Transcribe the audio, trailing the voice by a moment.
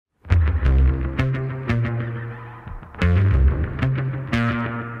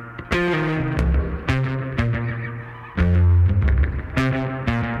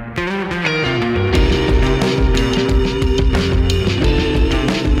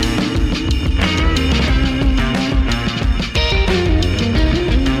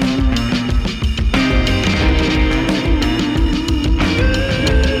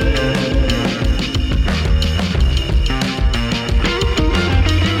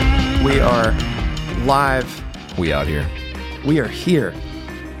live. We out here. We are here.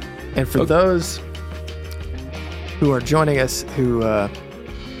 And for those who are joining us, who are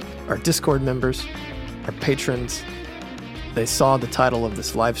Discord members, our patrons, they saw the title of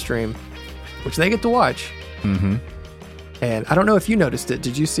this live stream, which they get to watch. Mm-hmm. And I don't know if you noticed it.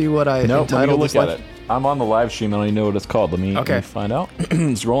 Did you see what I entitled let me go look this at live? it. I'm on the live stream. I don't even know what it's called. Let me find out.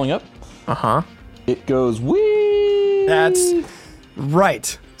 It's rolling up. Uh-huh. It goes, wee! That's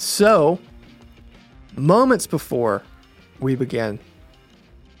right. So, moments before we began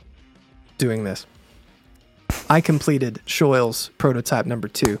doing this, I completed Shoyle's prototype number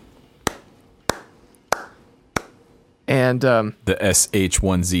 2. And the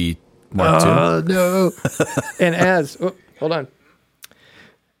SH1Z Mark II. No. And hold on.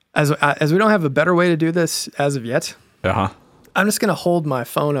 As we don't have a better way to do this as of yet, I'm just going to hold my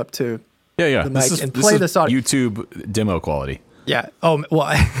phone up to the mic and play this audio. YouTube demo quality. Yeah. Oh,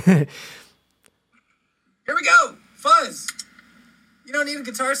 well. Here we go. Fuzz. You don't need a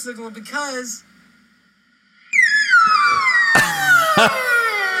guitar signal because... And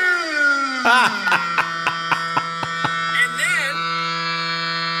then,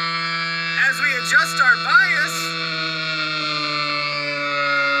 as we adjust our bias...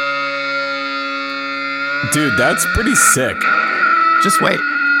 Dude, that's pretty sick. Just wait.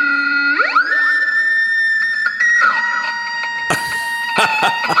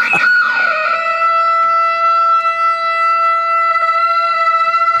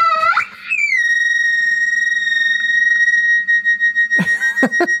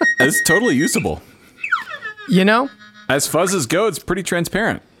 It's totally usable. You know? As fuzzes go, it's pretty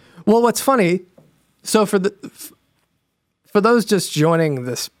transparent. Well, what's funny, so for those just joining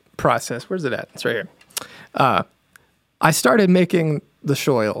this process, where's it at? It's right here. I started making the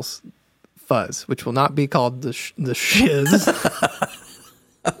Shoyles fuzz, which will not be called the shiz.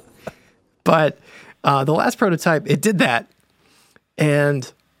 But the last prototype, it did that.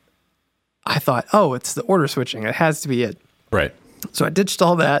 And I thought, oh, it's the order switching. It has to be it. Right. So I ditched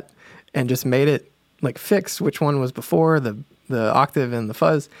all that and just made it like fix which one was before, the octave and the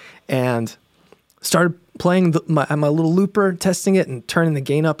fuzz, and started playing my little looper, testing it and turning the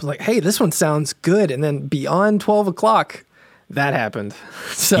gain up. Like, hey, this one sounds good. And then beyond 12 o'clock, that happened.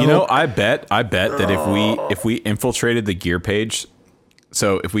 So you know, I bet that if we infiltrated the gear page,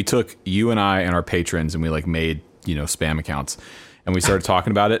 so if we took you and I and our patrons and we like made, spam accounts and we started talking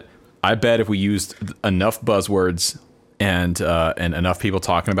about it, I bet if we used enough buzzwords and enough people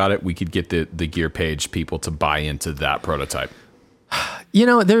talking about it, we could get the gear page people to buy into that prototype.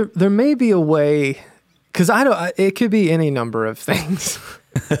 There may be a way, because it could be any number of things.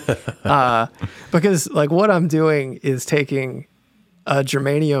 Because like what I'm doing is taking a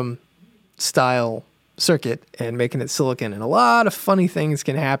germanium style circuit and making it silicon, and a lot of funny things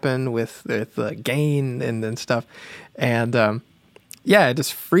can happen with the gain and then stuff. And it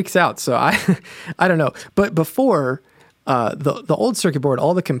just freaks out. So I don't know. But before, the old circuit board,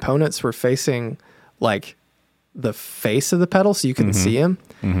 all the components were facing like the face of the pedal, so you couldn't see them.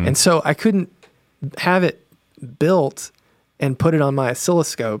 Mm-hmm. And so I couldn't have it built and put it on my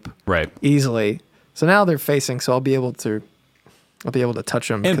oscilloscope easily. So now they're facing, so I'll be able to touch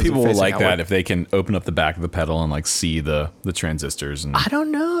them. And people will like that if they can open up the back of the pedal and like see the transistors. And I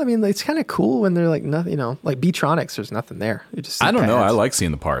don't know. I mean, it's kind of cool when they're like nothing, like Beatronics, there's nothing there. You just I don't know. I like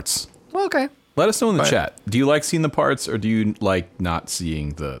seeing the parts. Well, okay. Let us know in the chat. Do you like seeing the parts, or do you like not seeing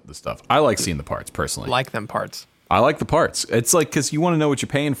the stuff? I like seeing the parts personally. Like them parts. I like the parts. It's like, because you want to know what you're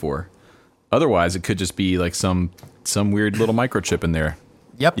paying for. Otherwise, it could just be like some weird little microchip in there.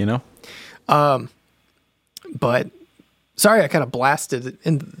 Yep. But sorry, I kind of blasted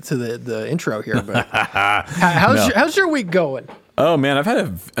into the intro here. But how's your week going? Oh man, I've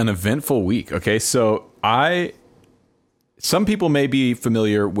had an eventful week. Okay, so some people may be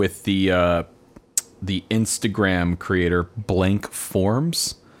familiar with the Instagram creator Blank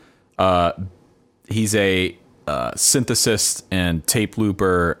Forms. He's a synthesist and tape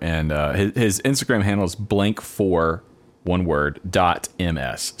looper, and his Instagram handle is blank4 one word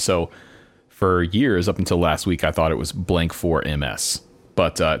 .ms. So for years up until last week, I thought it was blank4ms,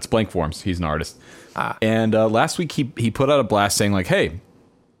 but it's Blank Forms. He's an artist. And last week he put out a blast saying like, hey,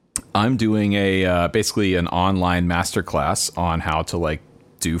 I'm doing basically an online masterclass on how to like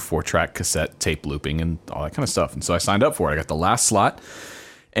do 4-track cassette tape looping and all that kind of stuff. And so I signed up for it. I got the last slot,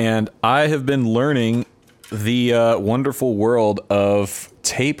 and I have been learning the wonderful world of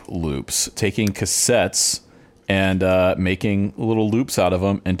tape loops, taking cassettes and making little loops out of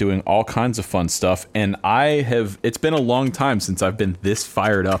them and doing all kinds of fun stuff. And it's been a long time since I've been this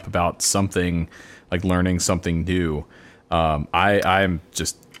fired up about something, like learning something new. I'm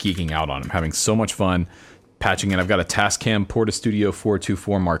just geeking out on them, having so much fun patching in. I've got a Tascam Porta Studio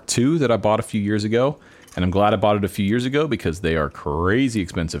 424 Mark II that I bought a few years ago, and I'm glad I bought it a few years ago because they are crazy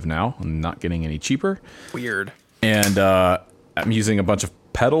expensive now and not getting any cheaper. Weird. And I'm using a bunch of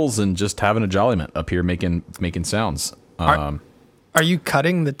pedals and just having a jolliment up here making sounds. Are you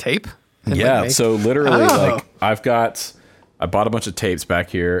cutting the tape? and, Yeah, so literally, Oh. like I bought a bunch of tapes back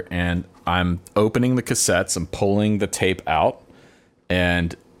here, and I'm opening the cassettes and pulling the tape out,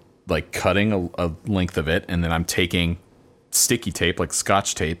 and like cutting a length of it, and then I'm taking sticky tape, like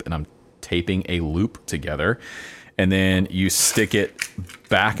Scotch tape, and I'm taping a loop together, and then you stick it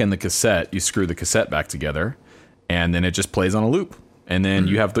back in the cassette. You screw the cassette back together, and then it just plays on a loop. And then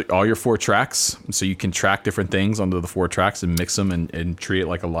you have all your 4 tracks, so you can track different things onto the 4 tracks and mix them and treat it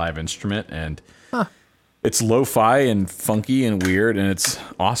like a live instrument. And it's lo-fi and funky and weird, and it's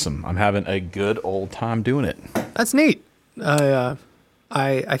awesome. I'm having a good old time doing it. That's neat.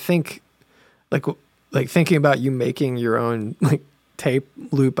 I think like thinking about you making your own like tape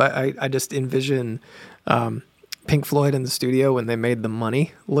loop. I just envision Pink Floyd in the studio when they made the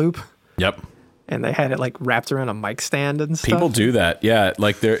Money loop, Yep. and they had it like wrapped around a mic stand and stuff. People do that. Yeah,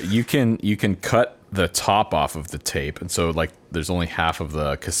 like you can cut the top off of the tape, and so like there's only half of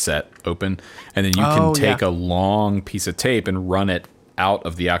the cassette open, and then you can take a long piece of tape and run it out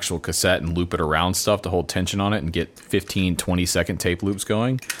of the actual cassette and loop it around stuff to hold tension on it and get 15-20 second tape loops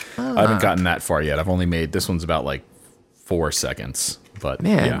going. I haven't gotten that far yet. I've only made this one's about like 4 seconds, but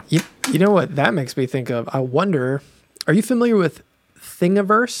Man, yeah. you know what that makes me think of? I wonder, are you familiar with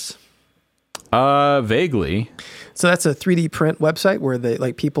Thingiverse? Vaguely. So that's a 3D print website where they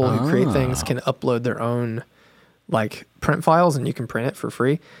like people who create things can upload their own like print files and you can print it for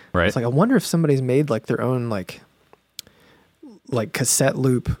free. Right. It's like I wonder if somebody's made like their own like cassette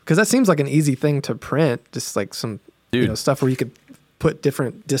loop, because that seems like an easy thing to print, just like some stuff where you could put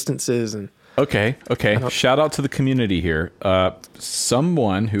different distances and Okay. Shout out to the community here.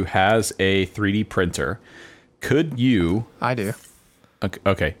 Someone who has a 3D printer, could you I do.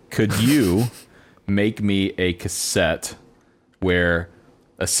 Okay. Could you make me a cassette where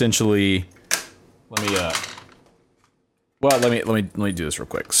essentially let me do this real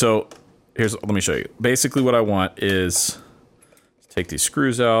quick. So let me show you. Basically what I want is take these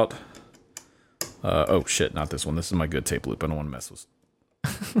screws out. Oh shit, not this one. This is my good tape loop. I don't want to mess with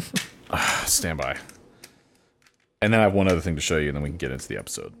stand by. And then I have one other thing to show you, and then we can get into the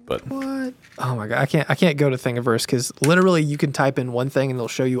episode. But What? Oh my god, I can't go to Thingiverse because literally you can type in one thing and they'll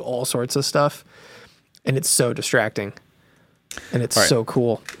show you all sorts of stuff, and it's so distracting, and it's so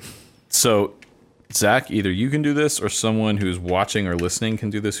cool. So, Zach, either you can do this, or someone who's watching or listening can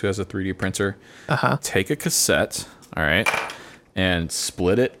do this who has a 3D printer. Take a cassette, all right, and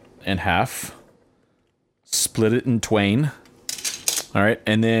split it in half. Split it in twain. All right,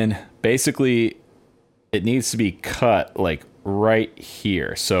 and then basically it needs to be cut like right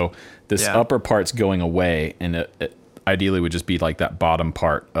here. So this upper part's going away, and it ideally would just be like that bottom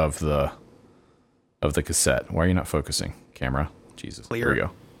part of the cassette. Why are you not focusing, camera? Jesus. Clear. There we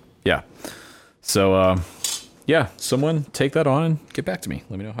go. Yeah. So someone take that on and get back to me.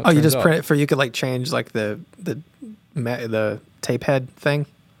 Let me know how it Oh, you turns just out. print it for, you could like change like the tape head thing.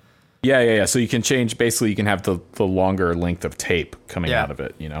 Yeah. So you can change. Basically, you can have the longer length of tape coming out of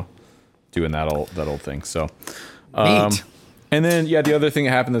it. Doing that old thing. So, Neat. and then the other thing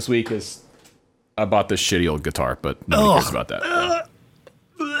that happened this week is I bought this shitty old guitar, but nobody cares about that.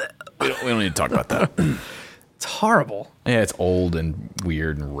 We don't need to talk about that. It's horrible. Yeah, it's old and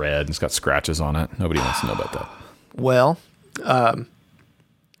weird and red, and it's got scratches on it. Nobody wants to know about that. Well,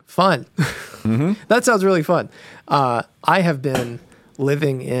 fun. That sounds really fun. I have been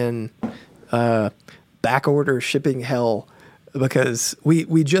living in back order shipping hell because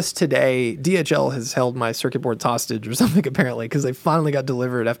we just today, DHL has held my circuit boards hostage or something apparently, because they finally got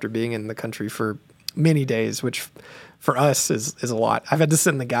delivered after being in the country for many days, which for us is a lot. I've had to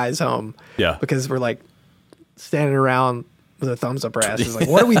send the guys home because we're like standing around with our thumbs up our asses like,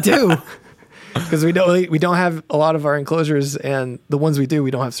 what do we do? Because we don't have a lot of our enclosures, and the ones we do,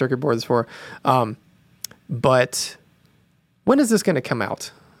 we don't have circuit boards for. But when is this going to come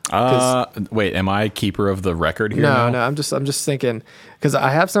out? Wait, am I keeper of the record here? No. I'm just thinking, because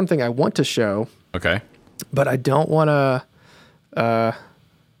I have something I want to show. Okay. But I don't want to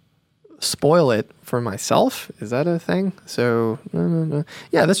spoil it for myself. Is that a thing? So no.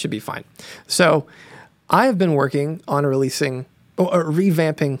 Yeah, this should be fine. So I have been working on releasing or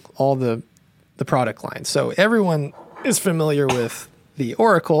revamping all the product line. So everyone is familiar with the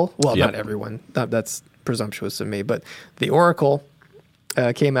Oracle. Well, not everyone. That's presumptuous of me, but the Oracle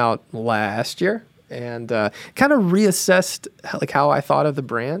came out last year, and kind of reassessed like how I thought of the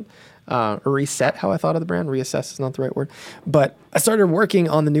brand, or reset how I thought of the brand. Reassess is not the right word, but I started working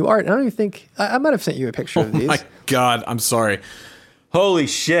on the new art. And I don't even think I might have sent you a picture of these. Oh my God, I'm sorry. Holy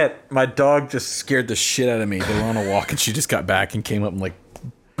shit. My dog just scared the shit out of me. They were on a walk and she just got back and came up and like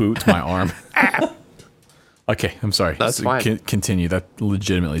booted my arm. Okay, I'm sorry. That's fine. Continue. That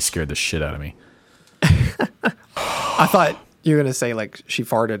legitimately scared the shit out of me. I thought you were going to say like she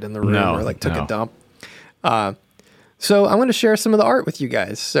farted in the room or like took a dump. So I'm going to share some of the art with you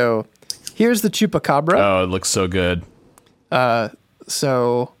guys. So here's the Chupacabra. Oh, it looks so good.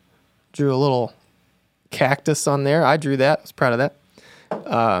 So drew a little cactus on there. I drew that. I was proud of that.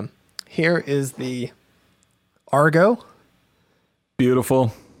 Here is the Argo.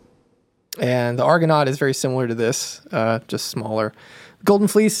 Beautiful. And the Argonaut is very similar to this, just smaller. Golden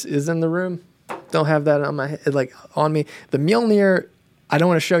Fleece is in the room. Don't have that on my head, like on me. The Mjolnir, I don't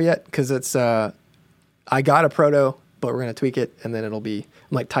want to show yet because it's I got a proto, but we're gonna tweak it and then it'll be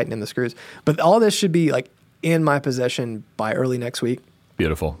I'm like tightening the screws. But all this should be like in my possession by early next week.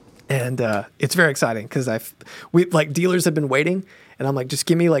 Beautiful. And it's very exciting because we like dealers have been waiting, and I'm like, just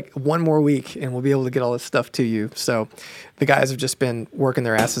give me like one more week, and we'll be able to get all this stuff to you. So the guys have just been working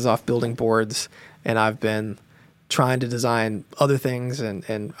their asses off building boards, and I've been trying to design other things,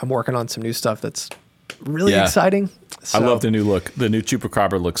 and I'm working on some new stuff that's really exciting. So, I love the new look. The new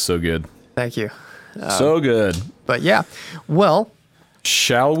Chupacabra looks so good. Thank you. So good. But yeah, well,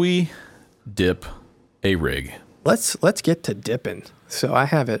 shall we dip a rig? Let's get to dipping. So I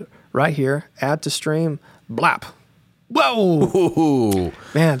have it right here. Add to stream. Blap. Whoa, Ooh.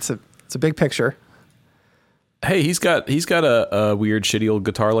 man, it's a big picture. Hey, he's got a weird shitty old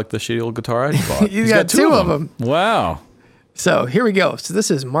guitar like the shitty old guitar I just bought. He's got two of them. Wow. So here we go. So this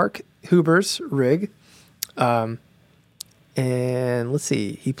is Mark Huber's rig. And let's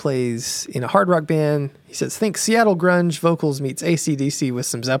see. He plays in a hard rock band. He says, think Seattle grunge vocals meets AC/DC with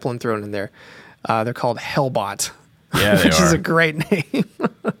some Zeppelin thrown in there. They're called Hellbot. Yeah, they which are. is a great name.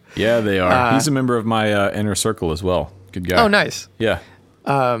 Yeah, they are. He's a member of my inner circle as well. Good guy. Oh, nice. Yeah.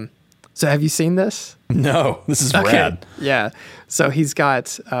 So have you seen this? No, this is rad. Yeah. So he's got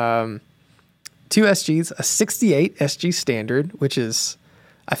two SGs, a 68 SG standard, which is,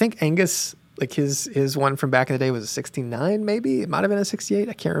 I think Angus, like his one from back in the day was a 69, maybe. It might have been a 68.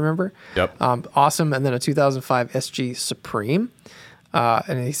 I can't remember. Yep. Awesome. And then a 2005 SG Supreme.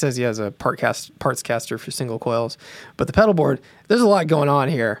 And he says he has a parts caster for single coils. But the pedal board, there's a lot going on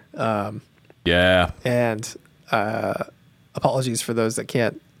here. Yeah. And apologies for those that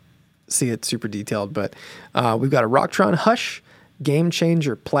can't see it super detailed, but we've got a Rocktron Hush, Game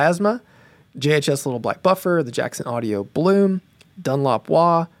Changer Plasma, JHS Little Black Buffer, the Jackson Audio Bloom, Dunlop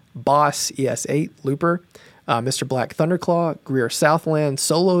Wah, Boss ES8 Looper, Mr. Black Thunderclaw, Greer Southland,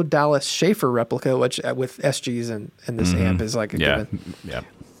 Solo Dallas Schaefer replica, which with SGs and this amp is like a given. Yeah.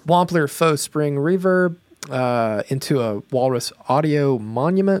 Wampler Faux Spring Reverb, into a Walrus Audio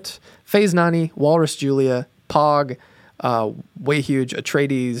Monument, Phase 90, Walrus Julia, Pog, Way Huge,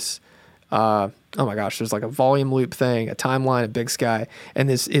 Atreides. Oh my gosh, there's like a volume loop thing, a timeline, a Big Sky, and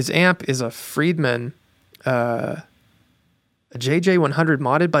his amp is a Friedman, a JJ100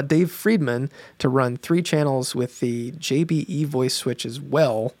 modded by Dave Friedman to run 3 channels with the JBE voice switch as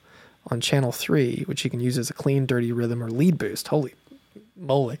well on channel 3, which you can use as a clean, dirty rhythm or lead boost. Holy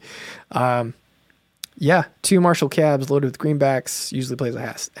moly. Yeah, 2 Marshall cabs loaded with greenbacks, usually plays a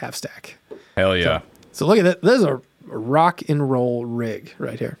half stack. Hell yeah. So look at that. There's a rock and roll rig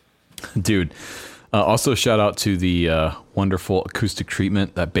right here. Dude. Also shout out to the wonderful acoustic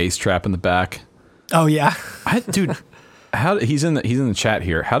treatment, that bass trap in the back. Oh yeah. Dude, he's in the chat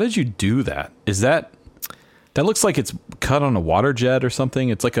here. How did you do that? Is that looks like it's cut on a water jet or something?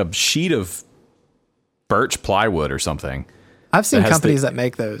 It's like a sheet of birch plywood or something. I've seen companies that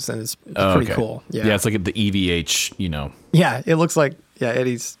make those, and it's pretty cool. Yeah. Yeah, it's like the EVH, Yeah, it looks like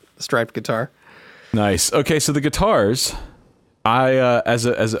Eddie's striped guitar. Nice. Okay, so the guitars,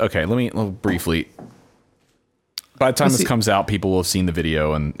 let me briefly. By the time this comes out, people will have seen the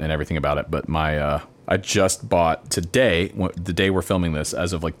video and everything about it. But I just bought today, the day we're filming this,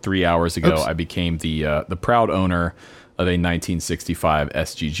 as of like 3 hours ago, I became the proud owner of a 1965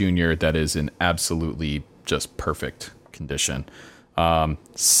 SG Junior that is in absolutely just perfect condition.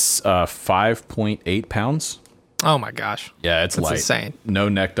 5.8 pounds. Oh my gosh. Yeah, it's light. Insane. No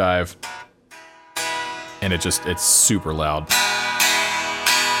neck dive. And it's super loud.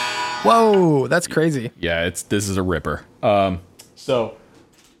 Whoa, that's crazy. Yeah, this is a ripper. So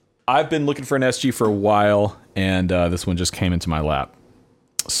I've been looking for an SG for a while, and this one just came into my lap.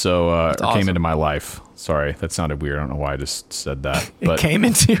 So it awesome. came into my life. Sorry, that sounded weird. I don't know why I just said that. It came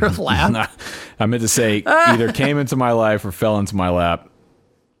into your lap. I meant to say either came into my life or fell into my lap.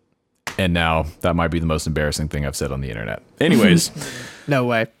 And now that might be the most embarrassing thing I've said on the internet. Anyways. No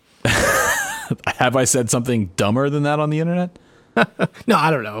way. Have I said something dumber than that on the internet? No,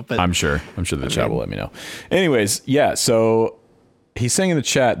 I don't know. But I'm sure the chat will let me know. Anyways, yeah. So he's saying in the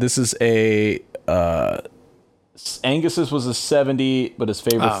chat, this is a Angus's was a 70, but his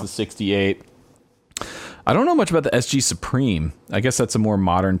favorite's the 68. I don't know much about the SG Supreme. I guess that's a more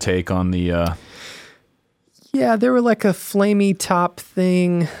modern take on the. Yeah, they were like a flamey top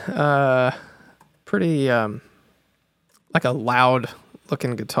thing. Pretty like a loud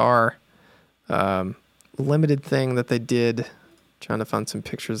looking guitar. Limited thing that they did. Trying to find some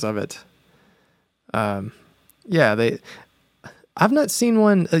pictures of it. Yeah, I've not seen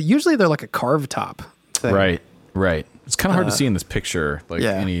one. Usually they're like a carved top thing. Right. It's kind of hard to see in this picture, like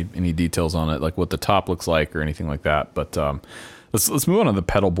yeah. any details on it, like what the top looks like or anything like that. But let's move on to the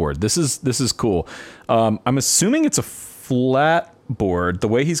pedal board. This is cool. I'm assuming it's a flat board. The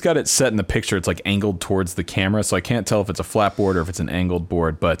way he's got it set in the picture, it's like angled towards the camera, so I can't tell if it's a flat board or if it's an angled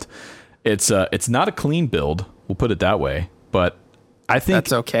board. But it's not a clean build. We'll put it that way. But I think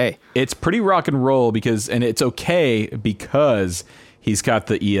that's okay. It's pretty rock and roll and it's okay because he's got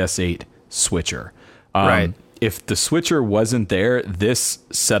the ES8 switcher. Right. If the switcher wasn't there, this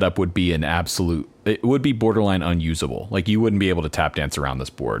setup would be it would be borderline unusable. Like you wouldn't be able to tap dance around this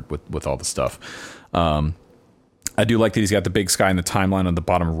board with all the stuff. I do like that he's got the big sky and the timeline on the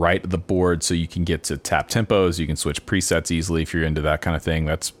bottom right of the board, so you can get to tap tempos. You can switch presets easily if you're into that kind of thing.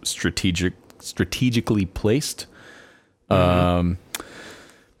 That's strategically placed.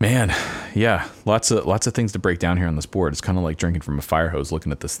 Man, yeah, lots of things to break down here on this board. It's kind of like drinking from a fire hose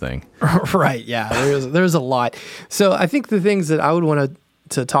looking at this thing. Right, yeah, there's a lot. So I think the things that I would want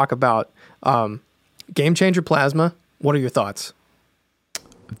to talk about, Game Changer Plasma, what are your thoughts?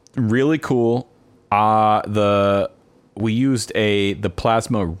 Really cool. We used the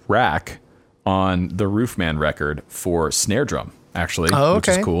Plasma rack on the Roofman record for snare drum, actually, which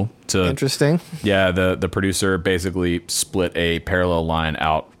is cool. Interesting. Yeah, the producer basically split a parallel line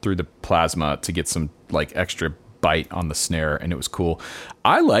out through the Plasma to get some like extra bite on the snare, and it was cool.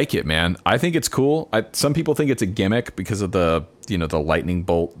 I like it, man. I think it's cool. Some people think it's a gimmick because of the lightning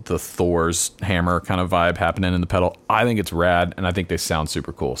bolt, the Thor's hammer kind of vibe happening in the pedal. I think it's rad, and I think they sound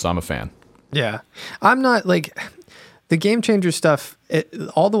super cool, so I'm a fan. Yeah. I'm not like the Game Changer stuff,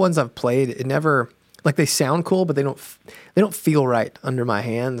 all the ones I've played, it never like they sound cool, but they don't feel right under my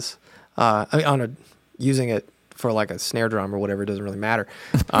hands. Using it for like a snare drum or whatever, it doesn't really matter.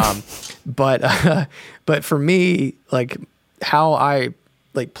 But for me, like how I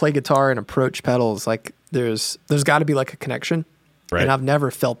like play guitar and approach pedals, like there's got to be like a connection, right. And I've never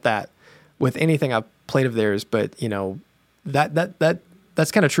felt that with anything I've played of theirs. But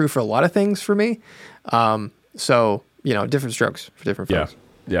that's kind of true for a lot of things for me. So different strokes for different folks.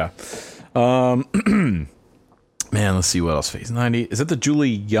 Yeah. Man, let's see what else. Phase 90. Is it the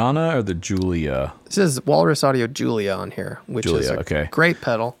Juliana or the Julia? It says Walrus Audio Julia on here, which is a great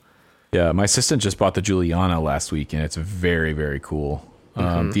pedal. Yeah, my assistant just bought the Juliana last week, and it's very, very cool.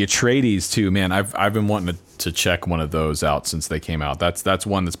 The Atreides too, man. I've been wanting to check one of those out since they came out. That's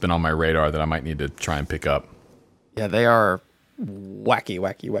one that's been on my radar that I might need to try and pick up. Yeah, they are wacky.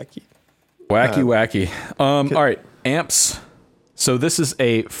 Wacky. All right, amps. So this is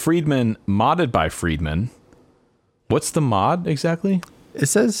a Friedman modded by Friedman. What's the mod exactly? It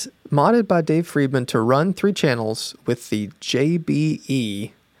says modded by Dave Friedman to run 3 channels with the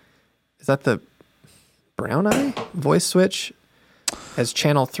JBE. Is that the Brown Eye voice switch as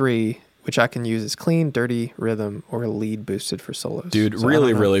channel 3, which I can use as clean, dirty, rhythm, or lead boosted for solos. Dude, so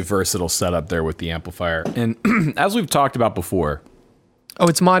really versatile setup there with the amplifier. And as we've talked about before. Oh,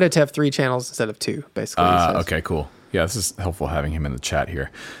 it's modded to have 3 channels instead of 2, basically. Okay, cool. Yeah, this is helpful having him in the chat here.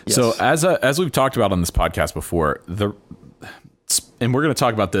 Yes. So as we've talked about on this podcast before, and we're going to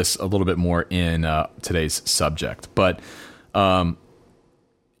talk about this a little bit more in today's subject, but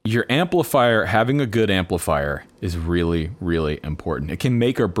your amplifier, having a good amplifier is really, really important. It can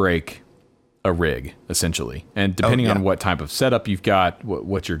make or break a rig, essentially. And depending on what type of setup you've got,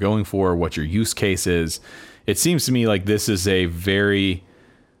 what you're going for, what your use case is, it seems to me like this is a very...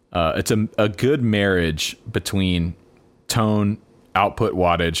 it's a good marriage between tone, output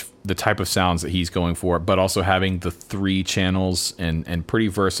wattage, the type of sounds that he's going for, but also having the 3 channels and pretty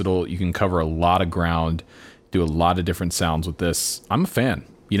versatile. You can cover a lot of ground, do a lot of different sounds with this. I'm a fan.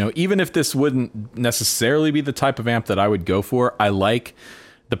 Even if this wouldn't necessarily be the type of amp that I would go for, I like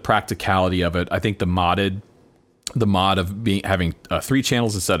the practicality of it. I think the modded the mod of having 3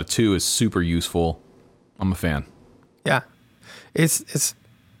 channels instead of 2 is super useful. I'm a fan. Yeah, it's.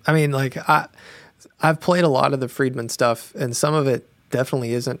 I mean, like I've played a lot of the Friedman stuff, and some of it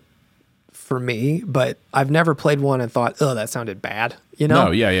definitely isn't for me. But I've never played one and thought, "Oh, that sounded bad." You know?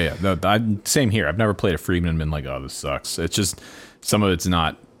 No, yeah. No, same here. I've never played a Friedman and been like, "Oh, this sucks." It's just some of it's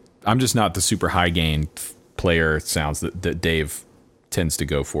not. I'm just not the super high gain player sounds that Dave tends to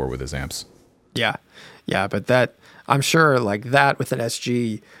go for with his amps. Yeah, but that I'm sure like that with an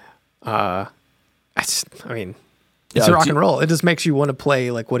SG. It's rock and roll. It just makes you want to play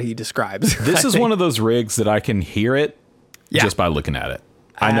like what he describes. This is one of those rigs that I can hear it just by looking at it.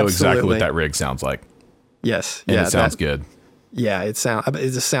 I know exactly what that rig sounds like. Yes. And it sounds good. Yeah, it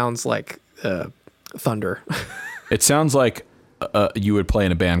just sounds like thunder. It sounds like you would play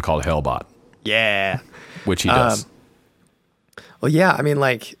in a band called Hellbot. Yeah. Which he does. Well, yeah, I mean,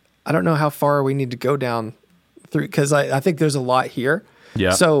 like, I don't know how far we need to go down through, because I think there's a lot here.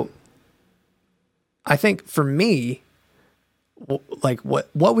 Yeah. So I think for me, like,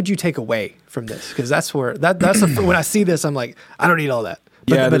 what would you take away from this? Because that's where when I see this, I'm like, I don't need all that.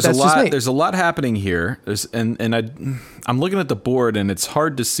 But there's that's a lot. just me. There's a lot happening here. I'm looking at the board and it's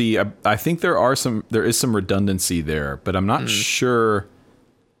hard to see. I think there is some redundancy there, but I'm not sure.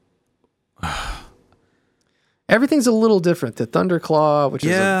 Everything's a little different. The Thunderclaw, which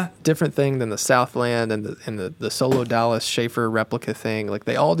is a different thing than the Southland and the Solo Dallas Schaefer replica thing. Like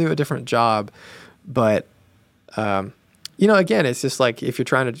they all do a different job, but again, it's just like if you're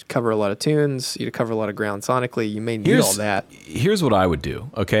trying to cover a lot of tunes, you cover a lot of ground sonically, you may need all that. Here's what I would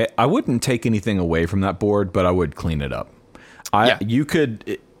do. Okay, I wouldn't take anything away from that board, but I would clean it up. You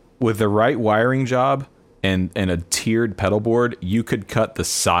could, with the right wiring job and a tiered pedal board, you could cut the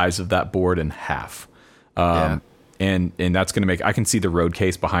size of that board in half. And that's going to make, I can see the road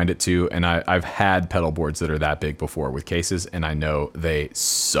case behind it too. And I've had pedal boards that are that big before with cases, and I know they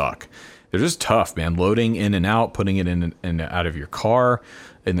suck. They're just tough, man. Loading in and out, putting it in and out of your car,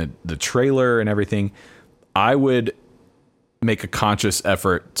 in the trailer and everything. I would make a conscious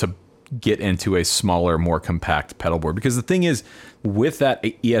effort to get into a smaller, more compact pedal board, because the thing is, with that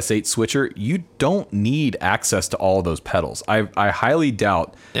ES8 switcher, you don't need access to all those pedals. I highly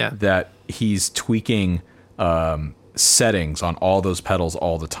doubt that he's tweaking settings on all those pedals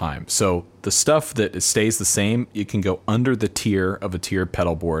all the time. So the stuff that stays the same, it can go under the tier of a tiered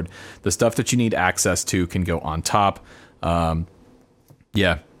pedal board. The stuff that you need access to can go on top. I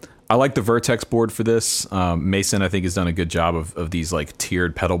like the Vertex board for this. Mason, I think, has done a good job of these like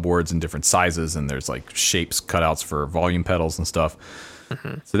tiered pedal boards in different sizes, and there's like shapes cutouts for volume pedals and stuff.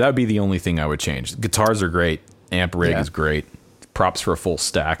 So that would be the only thing I would change. Guitars are great. Amp rig is great. Props for a full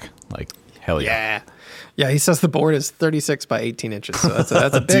stack. Like, hell yeah. Yeah, he says the board is 36 by 18 inches. So that's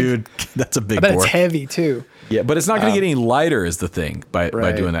a big... Dude, that's a big board. I bet it's heavy, too. Yeah, but it's not going to get any lighter is the thing by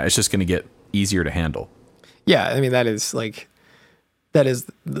doing that. It's just going to get easier to handle. Yeah, I mean, that is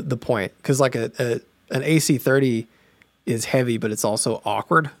the point. Because like an AC30 is heavy, but it's also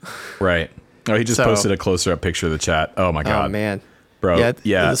awkward. Right. Oh, he just posted a closer up picture of the chat. Oh, my God. Oh, man. Bro,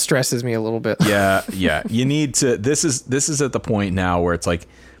 it stresses me a little bit. Yeah. You need to... This is at the point now where it's like,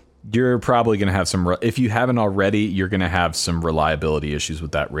 you're probably going to have some, if you haven't already, you're going to have some reliability issues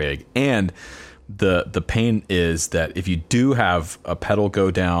with that rig. And the pain is that if you do have a pedal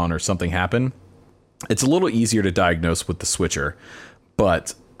go down or something happen, it's a little easier to diagnose with the switcher.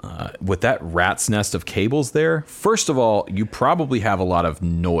 But with that rat's nest of cables there, first of all, you probably have a lot of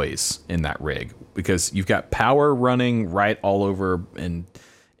noise in that rig because you've got power running right all over and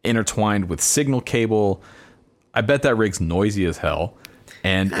intertwined with signal cable. I bet that rig's noisy as hell.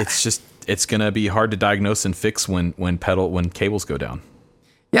 And it's going to be hard to diagnose and fix when cables go down.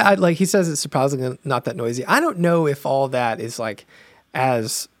 Yeah, like he says, it's surprisingly not that noisy. I don't know if all that is like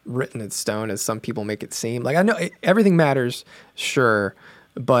as written in stone as some people make it seem. Like I know everything matters, sure,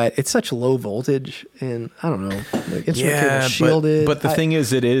 but it's such low voltage, and I don't know. Like instrument cable shielded. But the thing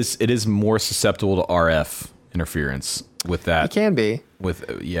is, it is more susceptible to RF interference with that. It can be.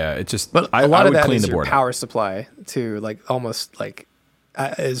 It just. But a lot of that is your power supply too, like almost like.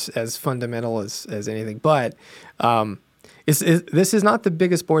 As fundamental as anything, but this is not the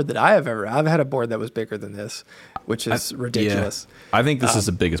biggest board that I've had a board that was bigger than this, which is ridiculous. Yeah. I think this is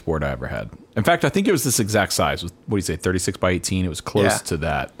the biggest board I ever had. In fact, I think it was this exact size. What do you say, 36 by 18? It was close to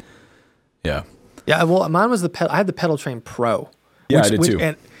that. Yeah. Yeah. Well, mine was I had the Pedal Train Pro. Yeah, I did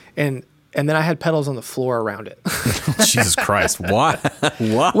too. And then I had pedals on the floor around it. Jesus Christ! Why?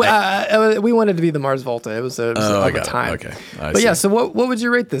 We wanted to be the Mars Volta. It was of a time. Okay. But so what would you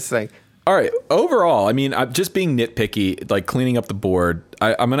rate this thing? All right. Overall, I mean, I'm just being nitpicky, like cleaning up the board.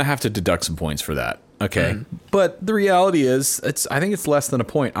 I'm gonna have to deduct some points for that. Okay. But the reality is I think it's less than a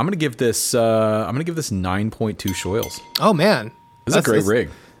point. I'm going to give this 9.2 shoyles. Oh man. This is a great rig.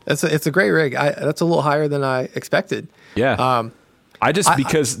 It's a great rig. That's a little higher than I expected. Yeah.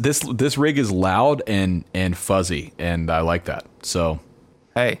 Because this rig is loud and fuzzy, and I like that. So,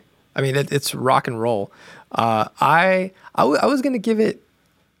 hey, I mean it's rock and roll. I was gonna give it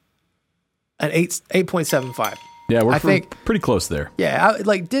an 8.75. Yeah, I think pretty close there. Yeah, I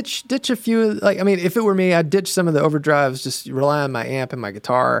like ditch a few. Like, I mean, if it were me, I'd ditch some of the overdrives, just rely on my amp and my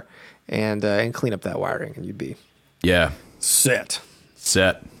guitar, and clean up that wiring, and you'd be set.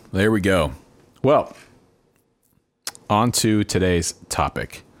 There we go. Well, on to today's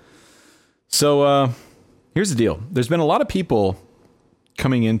topic. So here's the deal. There's been a lot of people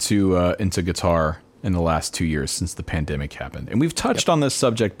coming into guitar in the last 2 years since the pandemic happened. And we've touched on this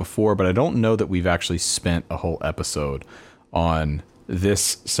subject before, but I don't know that we've actually spent a whole episode on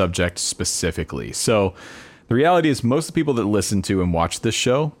this subject specifically. So the reality is most of the people that listen to and watch this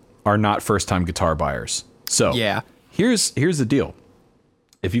show are not first-time guitar buyers. So here's the deal.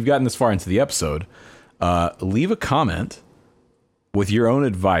 If you've gotten this far into the episode, leave a comment with your own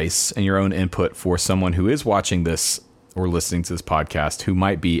advice and your own input for someone who is watching this or listening to this podcast who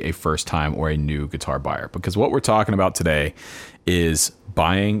might be a first time or a new guitar buyer. Because what we're talking about today is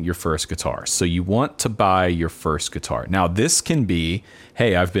buying your first guitar. So you want to buy your first guitar. Now, this can be,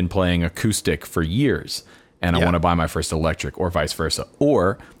 hey, I've been playing acoustic for years and I want to buy my first electric, or vice versa.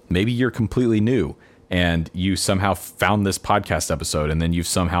 Or maybe you're completely new and you somehow found this podcast episode and then you've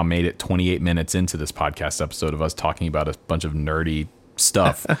somehow made it 28 minutes into this podcast episode of us talking about a bunch of nerdy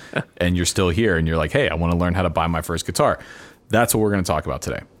stuff and you're still here and you're like, hey, I want to learn how to buy my first guitar. That's what we're going to talk about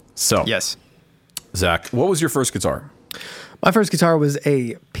today. So, yes, Zach, what was your first guitar? My first guitar was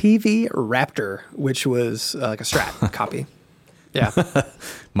a PV Raptor, which was like a Strat copy. Yeah.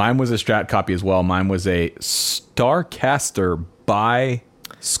 Mine was a Strat copy as well. Mine was a Starcaster by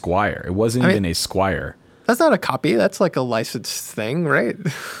Squier. It wasn't even a Squier. That's not a copy. That's like a licensed thing, right?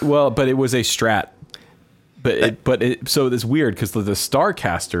 Well, but it was a Strat. So it's weird because the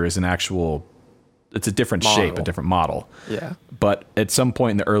Starcaster is it's a different shape, a different model. Yeah. But at some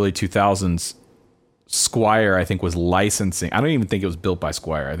point in the early 2000s, Squier, I think, was licensing. I don't even think it was built by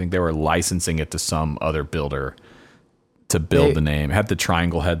Squier. I think they were licensing it to some other builder to build the name. It had the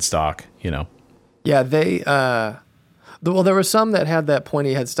triangle headstock, Yeah, there were some that had that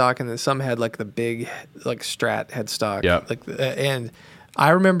pointy headstock, and then some had like the big, like Strat headstock. Yeah. And I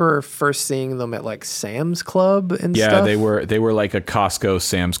remember first seeing them at like Sam's Club and stuff. Yeah, they were like a Costco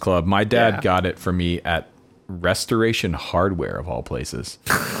Sam's Club. My dad got it for me at Restoration Hardware, of all places.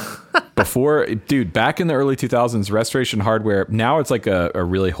 Back in the early 2000s, Restoration Hardware, now it's like a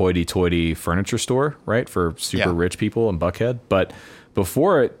really hoity-toity furniture store, right, for super rich people in Buckhead. But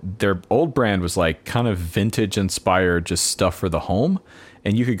before it, their old brand was like kind of vintage-inspired, just stuff for the home.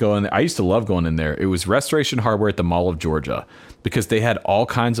 And you could go in there. I used to love going in there. It was Restoration Hardware at the Mall of Georgia because they had all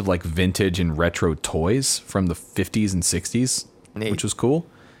kinds of like vintage and retro toys from the 50s and 60s, which was cool.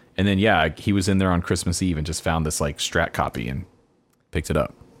 And then, he was in there on Christmas Eve and just found this like Strat copy and picked it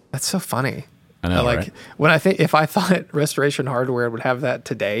up. That's so funny. I know, like right? if I thought Restoration Hardware would have that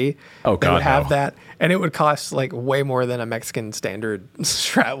today, they would have that, and it would cost like way more than a Mexican standard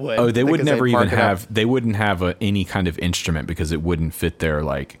Strat would. Oh, they would never even have. They wouldn't have any kind of instrument because it wouldn't fit their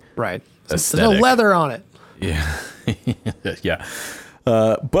like There's no leather on it. Yeah, yeah.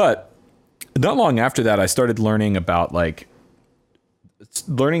 But not long after that, I started learning about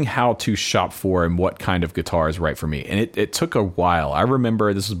learning how to shop for and what kind of guitar is right for me. And it took a while. I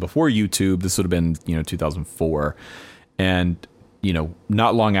remember this was before YouTube. This would have been, 2004. And,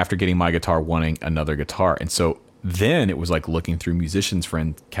 not long after getting my guitar, wanting another guitar. And so then it was like looking through musicians'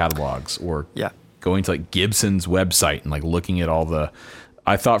 friend catalogs or going to like Gibson's website and like looking at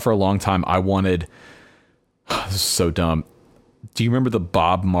I thought for a long time I wanted, this is so dumb. Do you remember the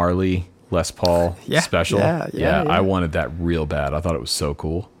Bob Marley Les Paul special? Yeah, I wanted that real bad. I thought it was so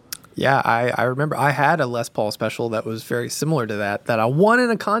cool. Yeah, I remember I had a Les Paul special that was very similar to that I won in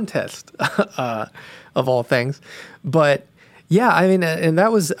a contest of all things. But yeah, I mean, and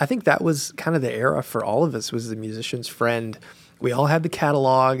I think that was kind of the era for all of us, was the musician's friend. We all had the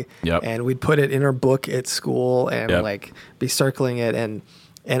catalog and we'd put it in our book at school and like be circling it. And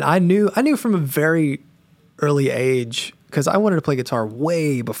I knew from a very early age, because I wanted to play guitar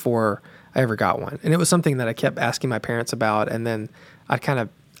way before I ever got one. And it was something that I kept asking my parents about. And then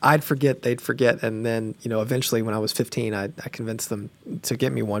I'd forget, they'd forget. And then, eventually when I was 15, I convinced them to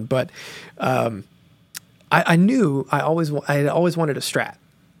get me one. But I knew I had always wanted a Strat.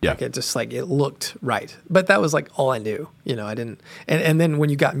 Yeah. Like it looked right. But that was like all I knew. I didn't. And then when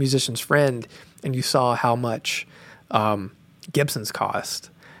you got Musician's Friend and you saw how much Gibsons cost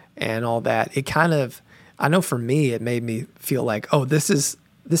and all that, it kind of, I know for me, it made me feel like, oh, this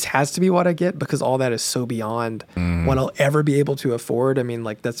has to be what I get, because all that is so beyond what I'll ever be able to afford. I mean,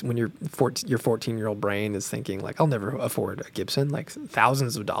 like, that's when your 14-year-old brain is thinking like, I'll never afford a Gibson, like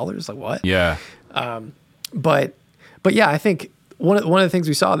thousands of dollars. Like what? Yeah. But yeah, I think one of the things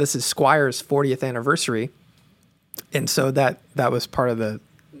we saw, this is Squire's 40th anniversary. And so that was part of the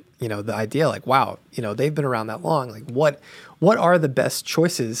idea, like, wow, they've been around that long. Like what are the best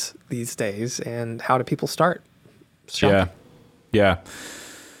choices these days, and how do people start shopping? Yeah.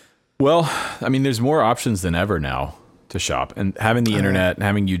 Well, I mean, there's more options than ever now to shop, and having the internet and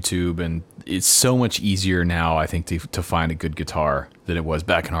having YouTube, and it's so much easier now, I think, to find a good guitar than it was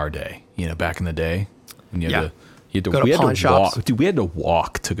back in our day. Back in the day, when you had to go to pawn shops. Dude, we had to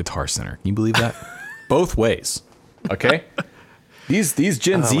walk to Guitar Center. Can you believe that? Both ways. Okay. These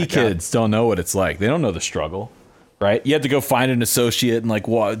Gen Z kids don't know what it's like. They don't know the struggle, right? You have to go find an associate and like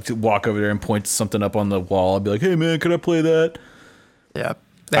walk over there and point something up on the wall and be like, "Hey man, can I play that?" Yeah.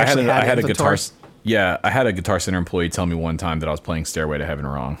 I had a guitar. Yeah, I had a Guitar Center employee tell me one time that I was playing Stairway to Heaven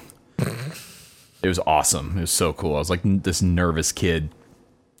wrong. It was awesome. It was so cool. I was like this nervous kid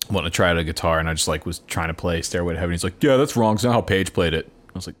wanting to try out a guitar, and I just like was trying to play Stairway to Heaven. He's like, "Yeah, that's wrong. It's not how Paige played it."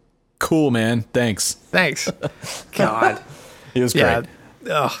 I was like, "Cool, man. Thanks." God. It was great.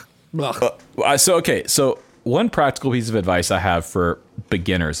 Ugh. So one practical piece of advice I have for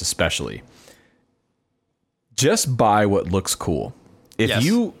beginners, especially, just buy what looks cool. If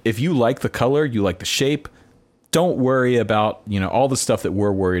you like the color, you like the shape, don't worry about, all the stuff that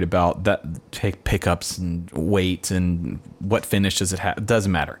we're worried about, that take pickups and weight and what finish does it have. It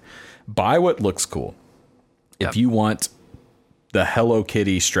doesn't matter. Buy what looks cool. If you want the Hello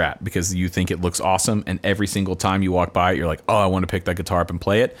Kitty Strat because you think it looks awesome, and every single time you walk by it, you're like, oh, I want to pick that guitar up and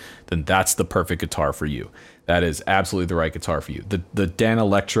play it, then that's the perfect guitar for you. That is absolutely the right guitar for you. The Dan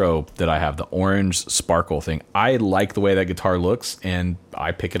Electro that I have, the orange sparkle thing, I like the way that guitar looks, and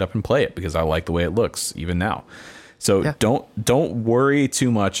I pick it up and play it because I like the way it looks even now. So don't worry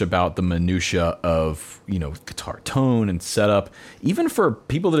too much about the minutia of, guitar tone and setup. Even for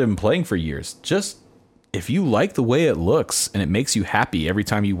people that have been playing for years, just if you like the way it looks and it makes you happy every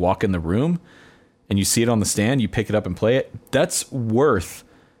time you walk in the room and you see it on the stand, you pick it up and play it, that's worth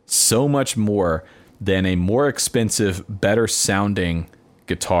so much more than a more expensive, better sounding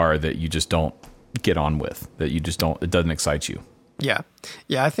guitar that you just don't get on with, it doesn't excite you. Yeah.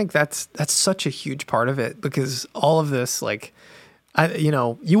 I think that's such a huge part of it, because all of this, like, you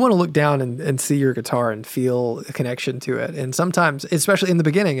want to look down and see your guitar and feel a connection to it. And sometimes, especially in the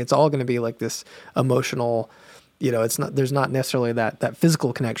beginning, it's all going to be like this emotional, there's not necessarily that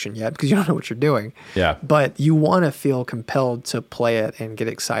physical connection yet because you don't know what you're doing. Yeah. But you want to feel compelled to play it and get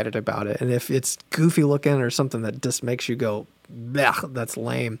excited about it. And if it's goofy looking or something that just makes you go, that's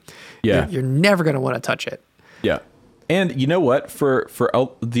lame. Yeah. You're never going to want to touch it. Yeah. And you know what? For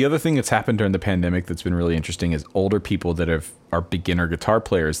the other thing that's happened during the pandemic that's been really interesting is older people that are beginner guitar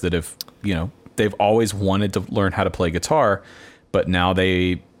players that have, they've always wanted to learn how to play guitar, but now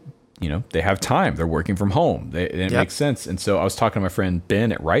they have time. They're working from home. It makes sense. And so I was talking to my friend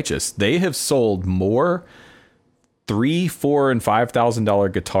Ben at Righteous. They have sold more $3,000, $4,000, and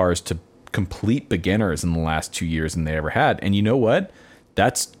 $5,000 guitars to complete beginners in the last 2 years than they ever had. And you know what?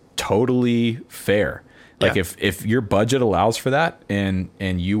 That's totally fair. Like if your budget allows for that, and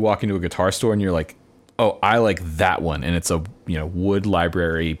you walk into a guitar store and you're like, oh, I like that one, and it's a Wood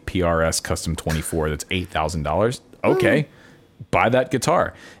Library PRS Custom 24 that's $8,000. Okay, buy that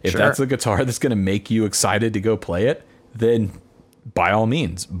guitar. If that's the guitar that's going to make you excited to go play it, then by all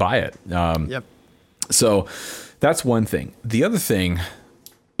means buy it. So that's one thing. The other thing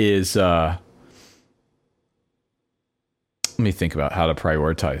is, let me think about how to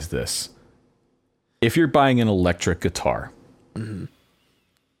prioritize this. If you're buying an electric guitar,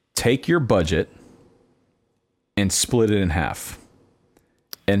 take your budget and split it in half.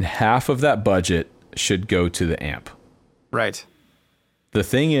 And half of that budget should go to the amp. Right. The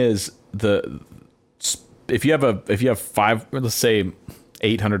thing is, if you have let's say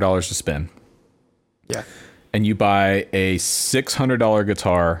 $800 to spend. Yeah. And you buy a $600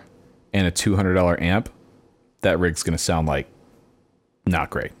 guitar and a $200 amp, that rig's going to sound like not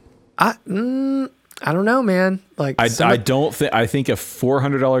great. I don't know, man. Like I think a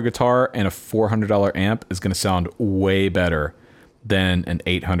 $400 guitar and a $400 amp is going to sound way better than an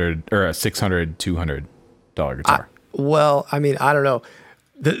 $800 or a $600, $200 guitar. Well, I mean, I don't know.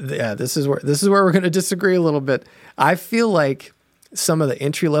 This is where we're going to disagree a little bit. I feel like some of the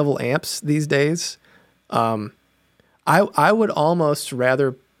entry level amps these days, I would almost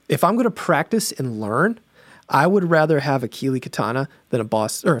rather, if I'm going to practice and learn, I would rather have a Keeley Katana than a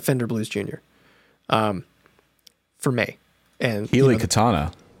Boss or a Fender Blues Junior. For me. And Keeley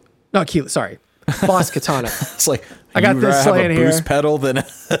Katana. No, Keeley, sorry. Boss Katana. It's like, I got this slaying here. Boost pedal than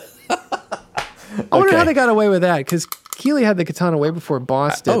I wonder how they got away with that, because Keeley had the Katana way before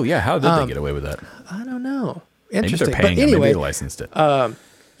Boss did. Oh yeah, how did they get away with that? I don't know. Maybe Interesting. they're paying But them. anyway, Maybe they licensed it.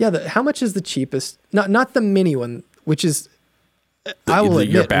 yeah. How much is the cheapest? Not the mini one, which is I will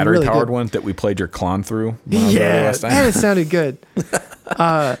admit your battery really powered good. one that we played your clon through. When I was over Yeah, last time? man, it sounded good.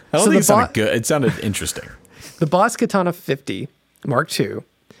 I don't think it sounded good. It sounded interesting. The Boss Katana 50 Mark II,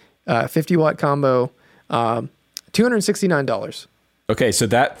 50-watt combo, $269. Okay, so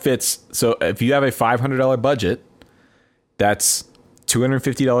that fits. So if you have a $500 budget, that's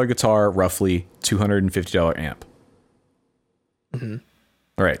 $250 guitar, roughly $250 amp. Mm-hmm.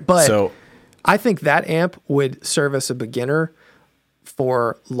 All right, But so I think that amp would serve as a beginner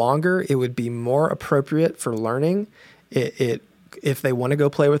for longer. It would be more appropriate for learning. It if they want to go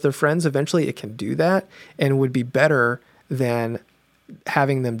play with their friends, eventually it can do that, and would be better than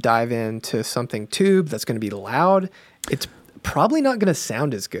having them dive into something tube that's going to be loud. It's probably not going to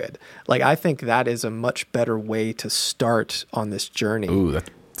sound as good. Like, I think that is a much better way to start on this journey. ooh,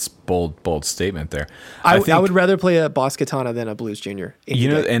 that's bold statement there. I think, would rather play a Boss Katana than a Blues Junior. you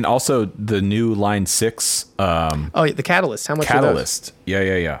know, and also the new Line 6 Oh, yeah, the Catalyst. How much are those? Catalyst.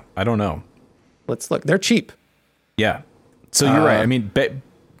 Yeah. I don't know. Let's look. They're cheap. Yeah. So you're right. I mean,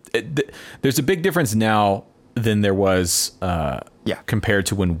 there's a big difference now than there was compared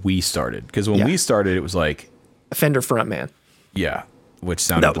to when we started. Because when we started, it was like A Fender Frontman. yeah, which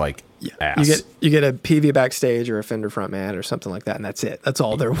sounded like ass. You get a PV backstage or a Fender Frontman or something like that, and that's it. That's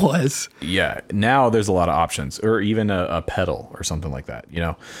all there was. Yeah. Now there's a lot of options, or even a pedal or something like that, you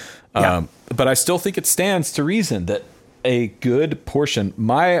know? But I still think it stands to reason that a good portion,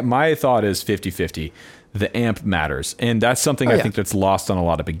 my thought is 50-50. The amp matters. And that's something I think that's lost on a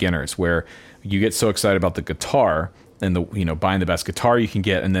lot of beginners, where you get so excited about the guitar and buying the best guitar you can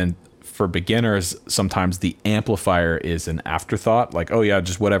get. And then for beginners, sometimes the amplifier is an afterthought, like, oh yeah,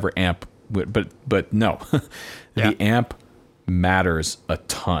 just whatever amp. But no, the amp matters a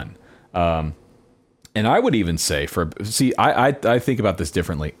ton. And I would even say I think about this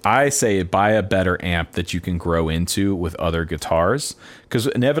differently. I say buy a better amp that you can grow into with other guitars, because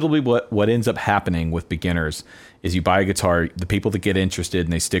inevitably what ends up happening with beginners is you buy a guitar, the people that get interested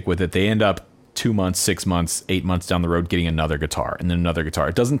and they stick with it, they end up 2 months, 6 months, 8 months down the road getting another guitar and then another guitar.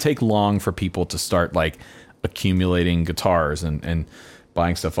 It doesn't take long for people to start like accumulating guitars and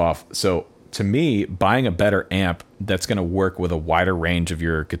buying stuff off. So to me, buying a better amp that's going to work with a wider range of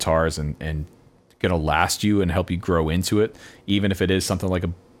your guitars and going to last you and help you grow into it, even if it is something like a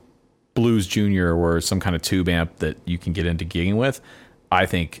Blues Junior or some kind of tube amp that you can get into gigging with, I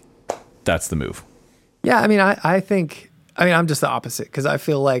think that's the move. Yeah, I mean, I think I'm just the opposite, because I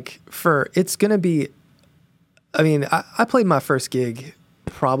feel like it's going to be, I played my first gig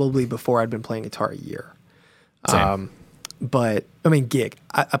probably before I'd been playing guitar a year. Same. But gig,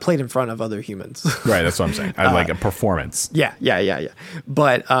 I played in front of other humans. Right, that's what I'm saying. I like a performance. Yeah.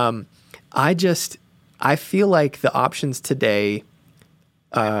 But I feel like the options today,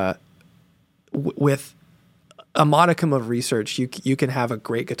 with a modicum of research, you can have a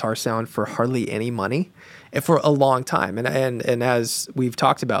great guitar sound for hardly any money and for a long time. And as we've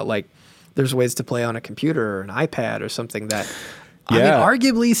talked about, like, there's ways to play on a computer or an iPad or something that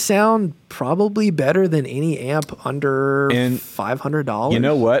arguably sound probably better than any amp under $500. You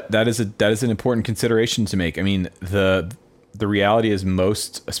know what? That is an important consideration to make. I mean, the reality is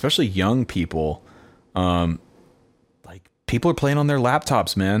most, especially young people, like, people are playing on their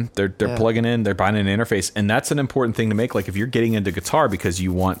laptops, man. They're plugging in, they're buying an interface, and that's an important thing to make. Like, if you're getting into guitar because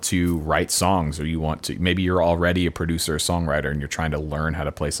you want to write songs, or maybe you're already a producer or songwriter and you're trying to learn how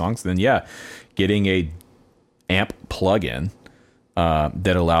to play songs, then getting a amp plug-in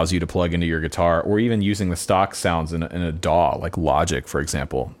that allows you to plug into your guitar, or even using the stock sounds in a DAW, like Logic, for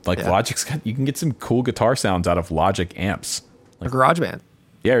example. Like, Logic's you can get some cool guitar sounds out of Logic amps. Like GarageBand.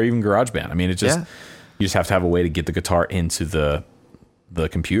 Yeah, or even GarageBand. I mean, you just have to have a way to get the guitar into the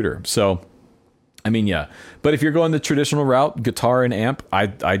computer. So, I mean, yeah. But if you're going the traditional route, guitar and amp,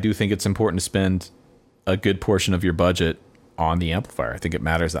 I do think it's important to spend a good portion of your budget on the amplifier. I think it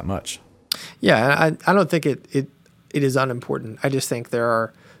matters that much. Yeah, I don't think it is unimportant. I just think there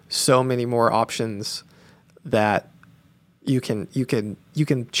are so many more options that you can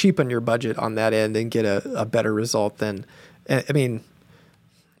cheapen your budget on that end and get a better result than,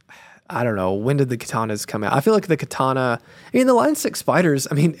 I don't know, when did the katanas come out? I feel like the katana, I mean, the Line 6 spiders,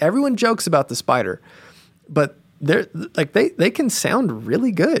 I mean, everyone jokes about the spider, but they're like, they can sound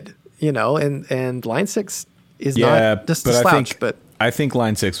really good, you know, and Line 6 is not just a slouch, but I think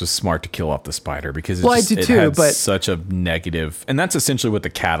Line 6 was smart to kill off the spider because I do too, had but such a negative, and that's essentially what the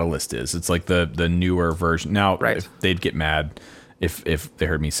Catalyst is. It's like the newer version. Now, right. They'd get mad if they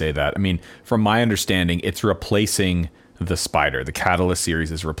heard me say that. I mean, from my understanding, it's replacing the spider. The Catalyst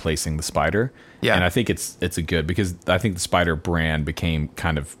series is replacing the spider. Yeah. And I think it's a good, because I think the spider brand became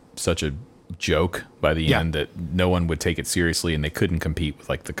kind of such a joke by the end that no one would take it seriously, and they couldn't compete with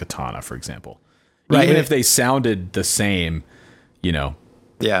like the katana, for example. Right. Even if they sounded the same, you know.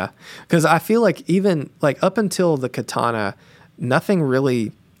 Yeah. Because I feel like even like up until the katana, nothing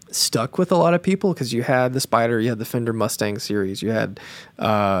really stuck with a lot of people, because you had the spider, you had the Fender Mustang series, you had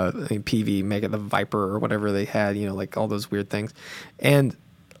PV make it the Viper or whatever they had, you know, like all those weird things. And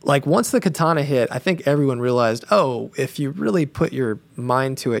like once the katana hit, I think everyone realized, oh, if you really put your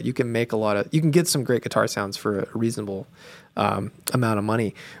mind to it, you can make you can get some great guitar sounds for a reasonable amount of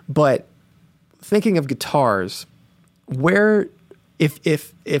money. But thinking of guitars, where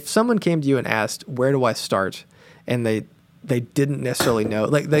if someone came to you and asked, where do I start? And they didn't necessarily know,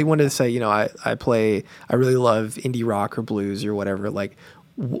 like they wanted to say, you know, I really love indie rock or blues or whatever. Like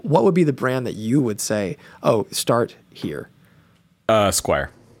what would be the brand that you would say, oh, start here? Squire.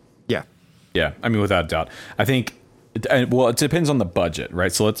 Yeah. Yeah. I mean, without a doubt, I think, well, it depends on the budget,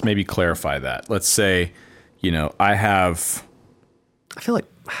 right? So let's maybe clarify that. Let's say, you know, I feel like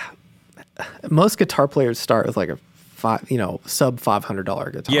most guitar players start with like a sub $500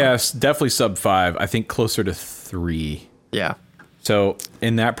 guitar. Yes, definitely sub 5. I think closer to 3. Yeah. So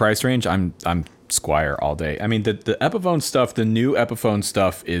in that price range, I'm Squire all day. I mean, the Epiphone stuff, the new Epiphone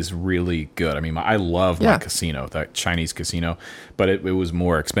stuff is really good. I mean, I love my Casino, that Chinese Casino, but it was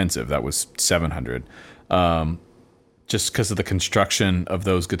more expensive. That was $700. Just because of the construction of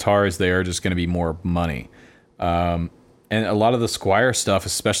those guitars, they are just going to be more money. And a lot of the Squire stuff,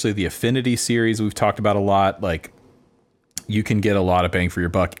 especially the Affinity series, we've talked about a lot. Like, you can get a lot of bang for your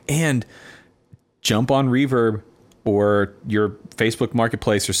buck, and jump on Reverb or your Facebook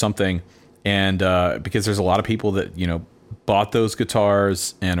Marketplace or something. And because there's a lot of people that, you know, bought those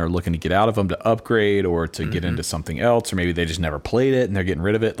guitars and are looking to get out of them to upgrade or to get into something else, or maybe they just never played it and they're getting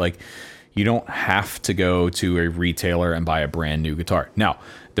rid of it. Like, you don't have to go to a retailer and buy a brand new guitar. Now,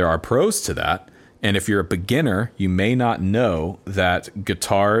 there are pros to that. And if you're a beginner, you may not know that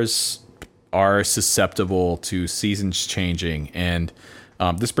guitars are susceptible to seasons changing. And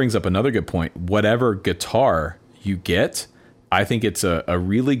this brings up another good point. Whatever guitar you get, I think it's a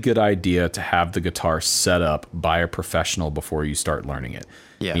really good idea to have the guitar set up by a professional before you start learning it.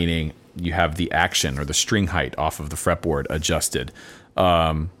 Yeah. Meaning you have the action or the string height off of the fretboard adjusted.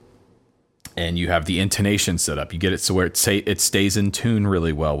 And you have the intonation set up. You get it so where it stays in tune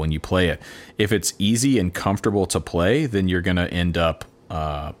really well when you play it. If it's easy and comfortable to play, then you're going to end up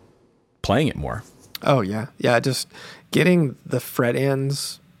playing it more. Oh, yeah. Yeah, just getting the fret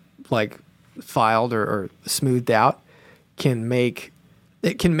ends like filed or smoothed out can make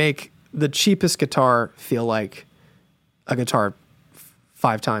the cheapest guitar feel like a guitar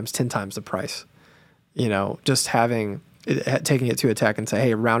 5 times, 10 times the price. You know, just taking it to attack and say,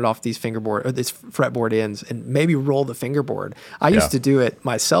 hey, round off these fingerboard or these fretboard ends and maybe roll the fingerboard. I used to do it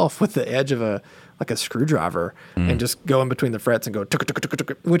myself with the edge of a screwdriver and just go in between the frets and go tuk, tuk, tuk,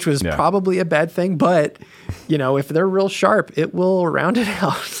 tuk, which was probably a bad thing, but you know, if they're real sharp, it will round it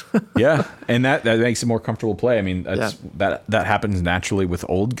out. Yeah, and that makes it more comfortable play. I mean, that happens naturally with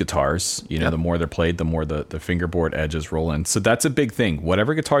old guitars. You know, the more they're played, the more the fingerboard edges roll in. So that's a big thing.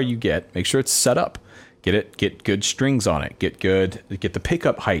 Whatever guitar you get, make sure it's set up. Get good strings on it. Get the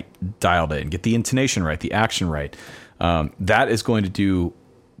pickup height dialed in. Get the intonation right, the action right. That is going to do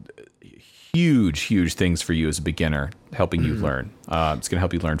huge things for you as a beginner, helping you learn. It's going to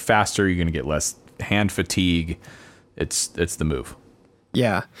help you learn faster. You're going to get less hand fatigue. It's the move.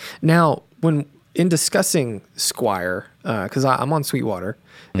 Yeah. Now, when in discussing Squire, because I'm on Sweetwater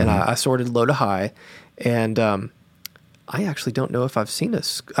and I sorted low to high, and I actually don't know if I've seen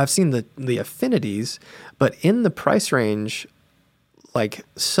the Affinities, but in the price range, like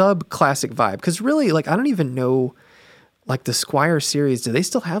sub classic vibe, because really, like, I don't even know. Like the Squire series, do they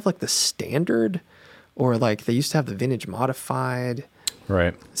still have like the standard, or like they used to have the vintage modified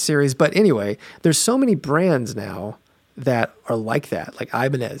series? But anyway, there's so many brands now that are like that, like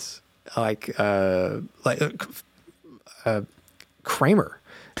Ibanez, like Kramer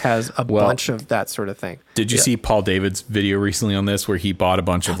has a bunch of that sort of thing. Did you see Paul David's video recently on this, where he bought a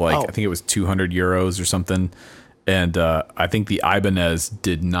bunch of I think it was 200 euros or something, and I think the Ibanez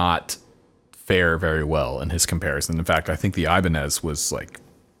did not fare very well in his comparison. In fact, I think the Ibanez was like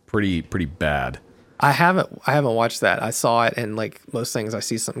pretty bad. I haven't watched that. I saw it, and like most things, I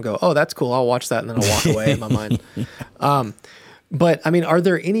see something go, oh, that's cool. I'll watch that, and then I'll walk away in my mind. But I mean, are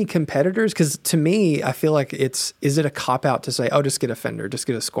there any competitors? Because to me, I feel like is it a cop out to say, oh, just get a Fender, just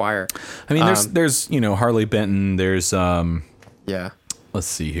get a Squier? I mean, there's Harley Benton. There's yeah. Let's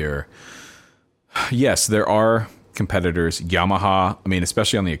see here. Yes, there are competitors. Yamaha. I mean,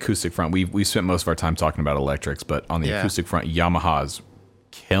 especially on the acoustic front, we spent most of our time talking about electrics, but on the acoustic front, Yamaha's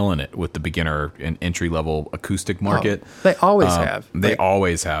killing it with the beginner and entry level acoustic market. They always have. They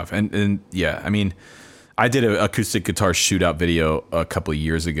always have. And yeah, I mean, I did an acoustic guitar shootout video a couple of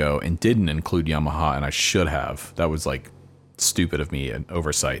years ago and didn't include Yamaha, and I should have. That was like stupid of me, an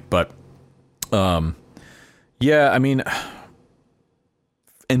oversight. But yeah, I mean,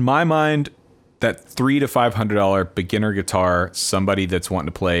 in my mind, that $300 to $500 beginner guitar, somebody that's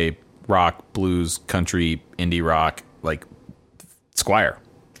wanting to play rock, blues, country, indie rock, like Squier.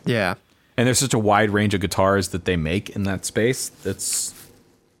 Yeah. And there's such a wide range of guitars that they make in that space. That's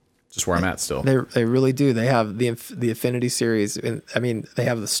just where I'm at still. They really do. They have the Affinity series. And I mean, they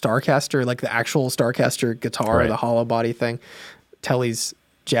have the Starcaster, like the actual Starcaster guitar, Right. the hollow body thing. Telly's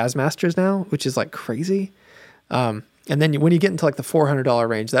Jazzmasters now, which is like crazy. And then when you get into like the $400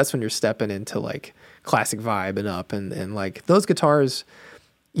 range, that's when you're stepping into like classic vibe and up. And like those guitars,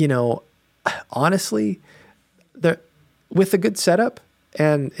 honestly, they're with a good setup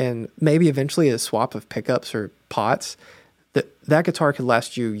and maybe eventually a swap of pickups or pots, that guitar could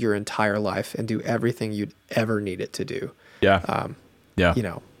last you your entire life and do everything you'd ever need it to do. Yeah.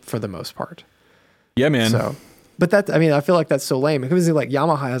 Yeah. For the most part. Yeah, man. So, but I feel like that's so lame because like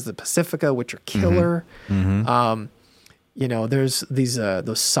Yamaha has the Pacifica, which are killer. Mm-hmm. There's these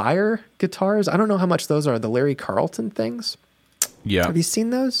those Sire guitars. I don't know how much those are. The Larry Carlton things. Yeah. Have you seen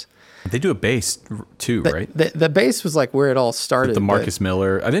those? They do a bass too, right? The bass was like where it all started. With the Marcus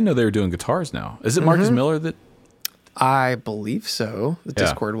Miller. I didn't know they were doing guitars now. Is it Marcus Miller that? I believe so. The Yeah.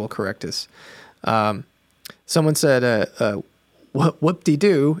 Discord will correct us. Someone said,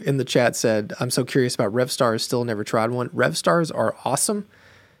 whoop-de-doo in the chat said, I'm so curious about Revstars, still never tried one. Revstars are awesome.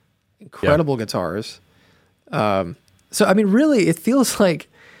 Incredible guitars. So, I mean, really, it feels like,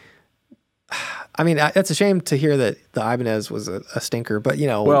 that's a shame to hear that the Ibanez was a stinker, but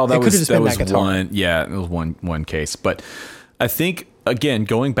Well, it could have just been that guitar. one. Yeah, it was one case. But I think, again,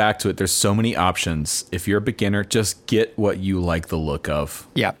 going back to it, there's so many options. If you're a beginner, just get what you like the look of.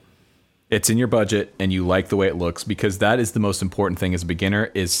 Yeah. It's in your budget and you like the way it looks, because that is the most important thing as a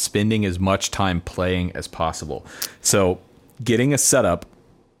beginner, is spending as much time playing as possible. So getting a setup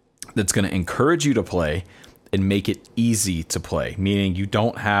that's going to encourage you to play and make it easy to play, meaning you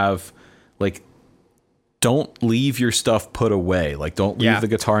don't have don't leave your stuff put away. Like, don't leave the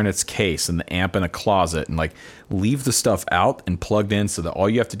guitar in its case and the amp in a closet, and like leave the stuff out and plugged in so that all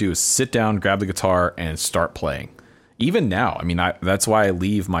you have to do is sit down, grab the guitar, and start playing. Even now, that's why I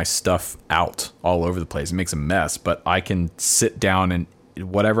leave my stuff out all over the place. It makes a mess, but I can sit down and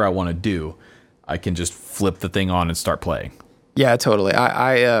whatever I want to do, I can just flip the thing on and start playing. Yeah, totally.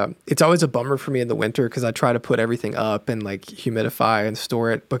 I it's always a bummer for me in the winter because I try to put everything up and like humidify and store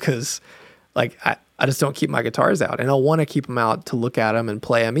it because like I just don't keep my guitars out, and I'll want to keep them out to look at them and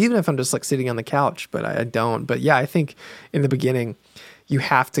play them, even if I'm just like sitting on the couch, but I don't. But yeah, I think in the beginning you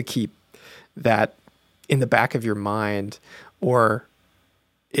have to keep that in the back of your mind, or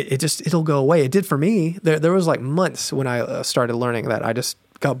it'll go away. It did for me. There was like months when I started learning that I just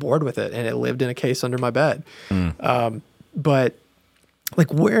got bored with it and it lived in a case under my bed. But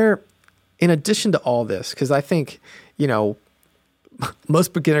like where, in addition to all this, because I think,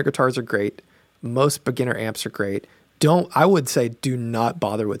 most beginner guitars are great. Most beginner amps are great. I would say do not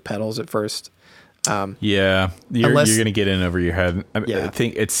bother with pedals at first. You're going to get in over your head. Yeah. I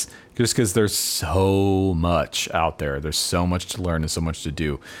think it's just because there's so much out there. There's so much to learn and so much to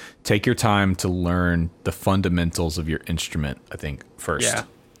do. Take your time to learn the fundamentals of your instrument, I think, first. Yeah.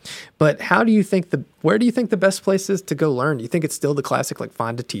 But where do you think the best place is to go learn? Do you think it's still the classic, like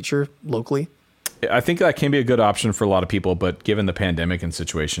find a teacher locally? I think that can be a good option for a lot of people, but given the pandemic and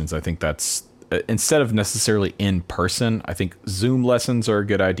situations, I think that's, instead of necessarily in person, I think Zoom lessons are a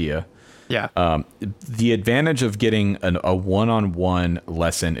good idea. Yeah. The advantage of getting a one-on-one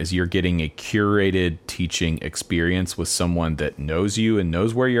lesson is you're getting a curated teaching experience with someone that knows you and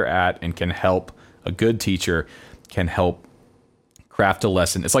knows where you're at and can help. A good teacher can help craft a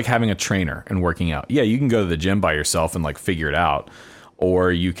lesson. It's like having a trainer and working out. Yeah, you can go to the gym by yourself and like figure it out,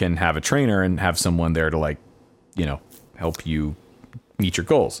 or you can have a trainer and have someone there to help you meet your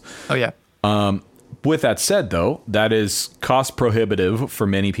goals. Oh yeah. with that said, though, that is cost prohibitive for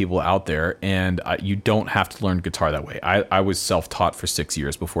many people out there, and you don't have to learn guitar that way. I was self-taught for 6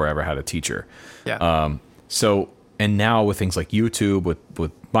 years before I ever had a teacher. Yeah. And now with things like YouTube,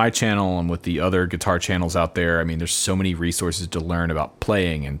 with my channel and with the other guitar channels out there, I mean, there's so many resources to learn about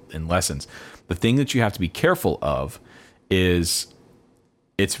playing and lessons. The thing that you have to be careful of is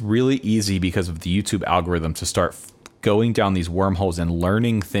it's really easy because of the YouTube algorithm to start going down these wormholes and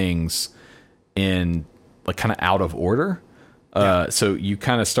learning things in like kind of out of order. So you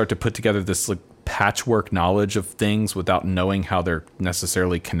kind of start to put together this like patchwork knowledge of things without knowing how they're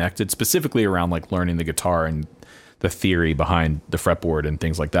necessarily connected, specifically around like learning the guitar and the theory behind the fretboard and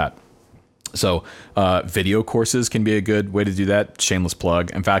things like that. So video courses can be a good way to do that. Shameless plug.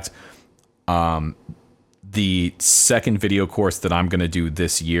 In fact, the second video course that I'm going to do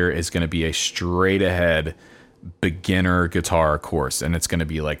this year is going to be a straight ahead beginner guitar course, and it's going to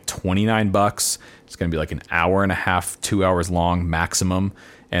be like $29. It's going to be like an hour and a half, 2 hours long maximum,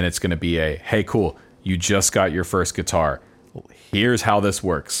 and it's going to be hey, cool, you just got your first guitar. Here's how this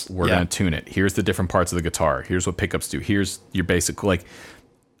works. We're going to tune it. Here's the different parts of the guitar. Here's what pickups do. Here's your basic, like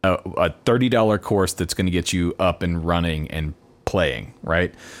a $30 course that's going to get you up and running and playing,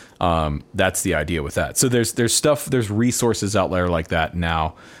 right? That's the idea with that. So there's stuff, there's resources out there like that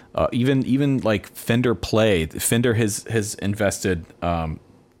now. Even like Fender Play. Fender has invested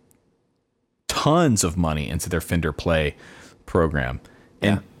tons of money into their Fender Play program.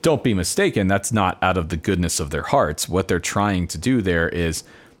 And don't be mistaken, that's not out of the goodness of their hearts. What they're trying to do there is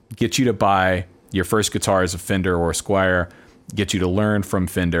get you to buy your first guitar as a Fender or a Squier, get you to learn from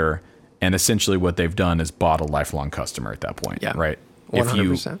Fender, and essentially what they've done is bought a lifelong customer at that point, right?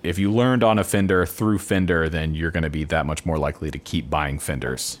 100%. If you learned on a Fender through Fender, then you're going to be that much more likely to keep buying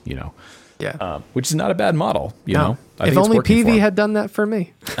Fenders, which is not a bad model, you know. I if think only it's working for PV 'em. had done that for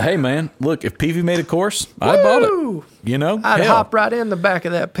me. Hey man, look, if PV made a course, I'd bought it. You know, I'd hop right in the back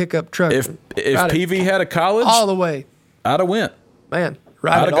of that pickup truck. If PV had a college, all the way, I'd have went. Man,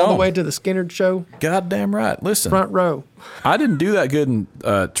 ride it all the way to the Skinnerd show. Goddamn right. Listen, front row. I didn't do that good in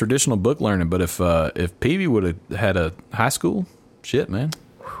traditional book learning, but if PV would have had a high school, shit, man.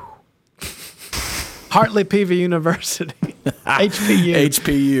 Hartley PV University.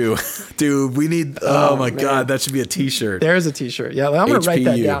 HPU. Dude, we need, oh my God, that should be a t-shirt. There's a t-shirt. Yeah, I'm going to write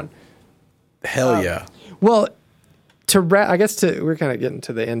that down. Hell yeah. Well, I guess we're kind of getting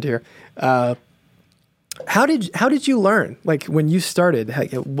to the end here. How did you learn? Like when you started,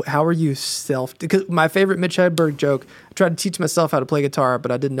 how were you because my favorite Mitch Hedberg joke, I tried to teach myself how to play guitar,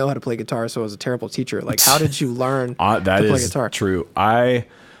 but I didn't know how to play guitar, so I was a terrible teacher. Like how did you learn to play guitar? True.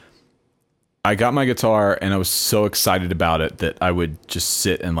 I got my guitar and I was so excited about it that I would just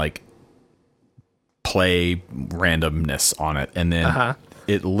sit and like play randomness on it. And then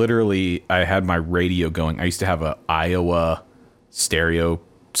it literally, I had my radio going. I used to have a Iowa stereo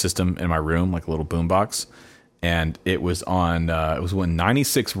system in my room, like a little boombox. And it was on, it was when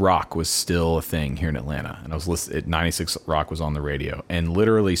 96 Rock was still a thing here in Atlanta. And I was listening, 96 Rock was on the radio. And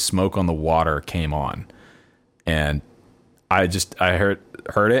literally Smoke on the Water came on. And I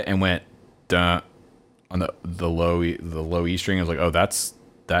heard it and went, on the low E string. I was like, oh, that's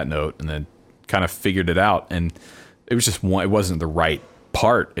that note, and then kind of figured it out. And it was just one. It wasn't the right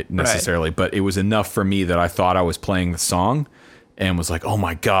part necessarily, but it was enough for me that I thought I was playing the song, and was like, oh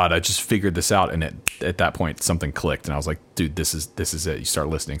my God, I just figured this out. And at that point, something clicked, and I was like, dude, this is it. You start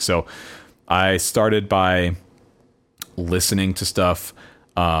listening. So I started by listening to stuff.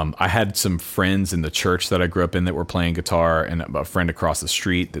 I had some friends in the church that I grew up in that were playing guitar, and a friend across the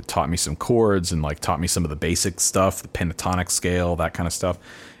street that taught me some chords and like taught me some of the basic stuff, the pentatonic scale, that kind of stuff.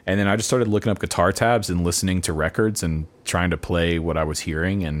 And then I just started looking up guitar tabs and listening to records and trying to play what I was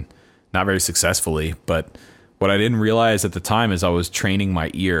hearing, and not very successfully. But what I didn't realize at the time is I was training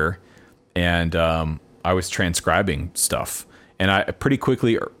my ear, and I was transcribing stuff. And I pretty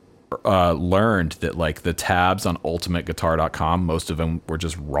quickly learned that like the tabs on ultimateguitar.com, most of them were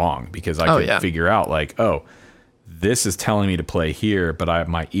just wrong, because I could figure out like, oh, this is telling me to play here, but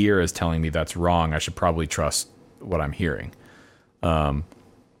my ear is telling me that's wrong. I should probably trust what I'm hearing.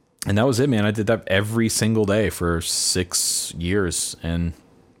 And that was it, man. I did that every single day for 6 years, and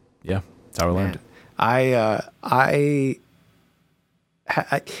yeah, that's how I learned.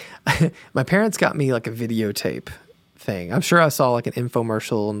 My parents got me like a videotape thing. I'm sure I saw like an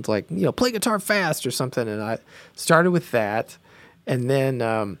infomercial and like, play guitar fast or something. And I started with that. And then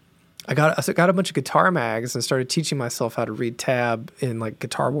I got a bunch of guitar mags and started teaching myself how to read tab in like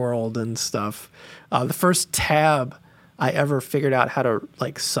Guitar World and stuff. The first tab I ever figured out how to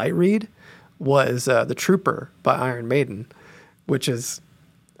like sight read was The Trooper by Iron Maiden, which is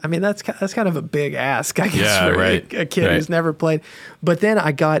I mean, that's kind of a big ask, I guess, Yeah, for right, a kid right. who's never played. But then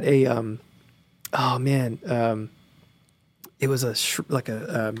I got a, it was like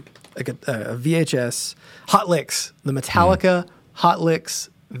a VHS Hot Licks, the Metallica Hot Licks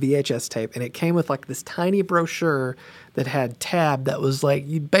VHS tape, and it came with like this tiny brochure that had tab that was like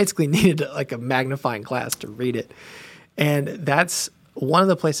you basically needed like a magnifying glass to read it, and that's one of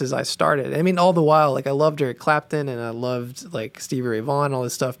the places I started. I mean, all the while, like I loved Eric Clapton and I loved like Stevie Ray Vaughan, all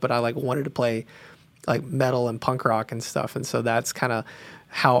this stuff, but I like wanted to play like metal and punk rock and stuff, and so that's kind of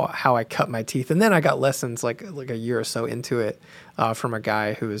how I cut my teeth. And then I got lessons like a year or so into it from a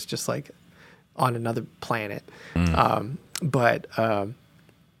guy who was just like on another planet.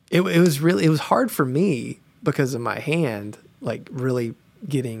 It was hard for me because of my hand, like really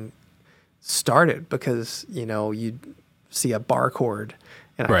getting started, because you'd see a bar chord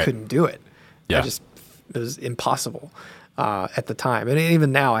and I Right. couldn't do it. Yeah. It was impossible at the time, and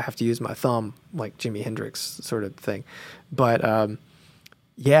even now I have to use my thumb like Jimi Hendrix sort of thing. But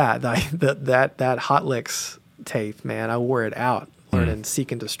yeah, that Hot Licks tape, man, I wore it out learning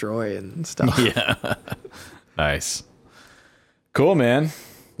Seek and Destroy and stuff. Yeah. Nice. Cool, man.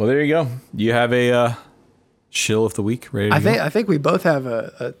 Well, there you go. You have a shill of the week ready to go? I think we both have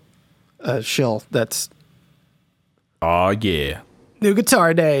a shill that's Oh, yeah. New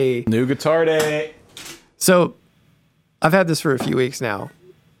Guitar Day. New Guitar Day. So I've had this for a few weeks now,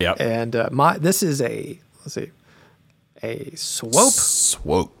 Yep. and this is a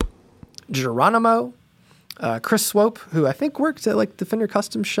Swope. Geronimo, Chris Swope, who I think works at like Defender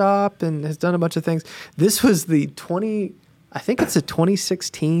Custom Shop and has done a bunch of things. This was the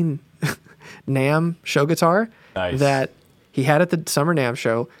 2016 NAMM show guitar Nice. that he had at the Summer NAMM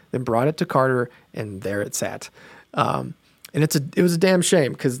show, then brought it to Carter, and there it sat. And it was a damn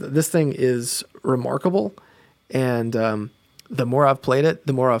shame because this thing is remarkable, and the more I've played it,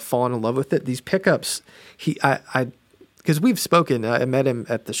 the more I've fallen in love with it. These pickups, because we've spoken. I met him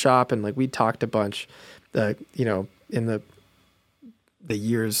at the shop, and like we talked a bunch, in the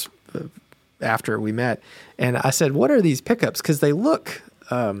years after we met. And I said, "What are these pickups?" Because they look,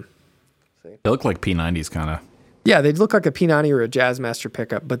 They look like P90s kind of. yeah, they look like a P90 or a Jazzmaster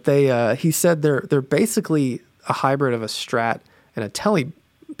pickup. But he said they're basically a hybrid of a Strat and a Tele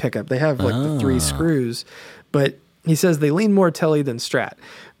pickup. They have like the 3 screws, but he says they lean more Tele than Strat.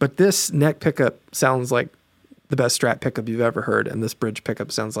 But this neck pickup sounds like the best Strat pickup you've ever heard, and this bridge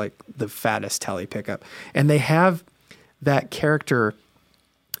pickup sounds like the fattest Tele pickup. And they have that character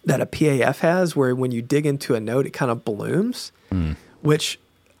that a PAF has, where when you dig into a note, it kind of blooms, which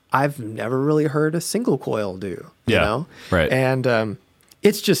I've never really heard a single coil do. You Yeah, know? right. And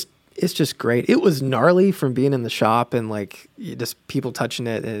it's just great. It was gnarly from being in the shop and like just people touching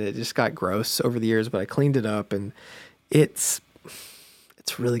it, and it just got gross over the years. But I cleaned it up, and it's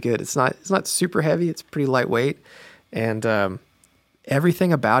really good. It's not super heavy. It's pretty lightweight, and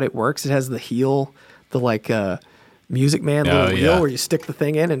everything about it works. It has the heel, the like Music Man little wheel yeah. where you stick the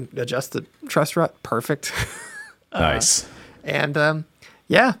thing in and adjust the truss rod. Perfect. Nice. And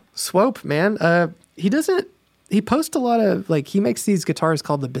yeah, Swope, man. He posts a lot of like he makes these guitars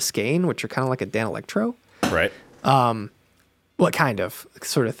called the Biscayne, which are kind of like a Dan Electro. Right. What kind of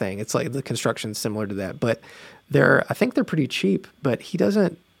sort of thing? It's like the construction's similar to that, but I think they're pretty cheap. But he's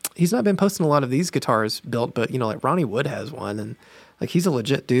not been posting a lot of these guitars built, but like Ronnie Wood has one, and like he's a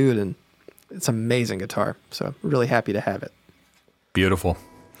legit dude, and it's an amazing guitar. So really happy to have it. Beautiful.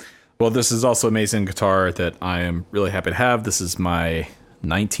 Well, this is also an amazing guitar that I am really happy to have. This is my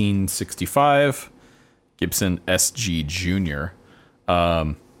 1965 Gibson SG Junior.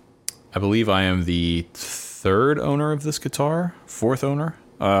 I believe I am the 3rd owner of this guitar, 4th owner.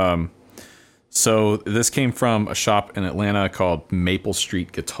 So this came from a shop in Atlanta called Maple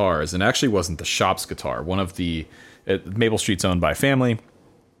Street Guitars, and it actually wasn't the shop's guitar. Maple Street's owned by a family,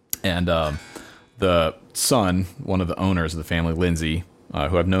 and the son, one of the owners of the family, Lindsay,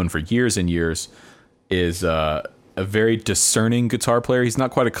 who I've known for years and years, is a very discerning guitar player. He's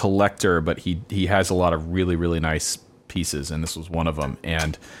not quite a collector, but he has a lot of really, really nice pieces, and this was one of them.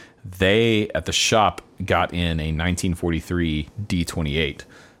 And they, at the shop, got in a 1943 D28.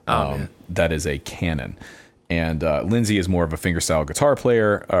 That is a Canon. And Lindsay is more of a fingerstyle guitar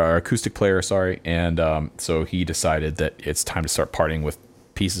player, or acoustic player, sorry. And so he decided that it's time to start parting with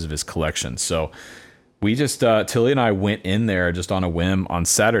pieces of his collection. So we just, Tilly and I went in there just on a whim on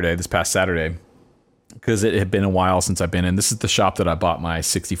this past Saturday, because it had been a while since I've been in. This is the shop that I bought my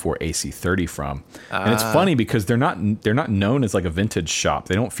 64 AC30 from. And it's funny because they're not known as like a vintage shop.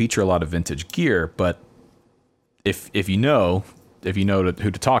 They don't feature a lot of vintage gear, but if you know who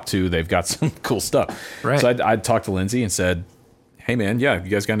to talk to, they've got some cool stuff. Right. So I talked to Lindsay and said, hey man, yeah, you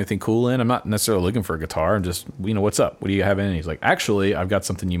guys got anything cool in? I'm not necessarily looking for a guitar. I'm just, what's up? What do you have in? And he's like, actually, I've got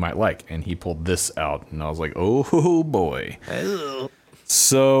something you might like. And he pulled this out, and I was like, oh boy.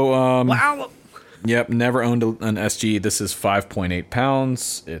 So, Wow. yep, never owned an SG. This is 5.8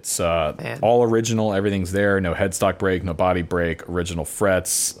 pounds. It's all original. Everything's there. No headstock break, no body break. Original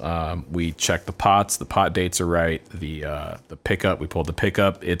frets. We checked the pots. The pot dates are right. The pickup. We pulled the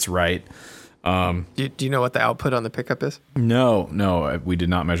pickup. It's right. Do you know what the output on the pickup is? No, we did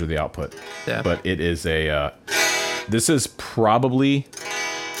not measure the output. Yeah. But it is this is probably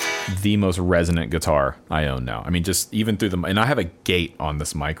the most resonant guitar I own now. I mean, just even through and I have a gate on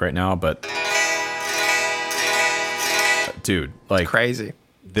this mic right now, but dude, like Crazy.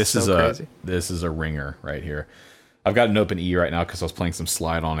 this is a ringer right here. I've got an open E right now because I was playing some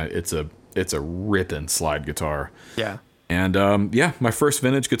slide on it. It's a ripping slide guitar. Yeah. And my first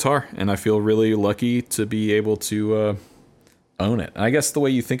vintage guitar, and I feel really lucky to be able to own it. And I guess the way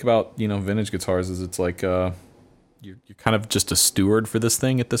you think about vintage guitars is it's like you're kind of just a steward for this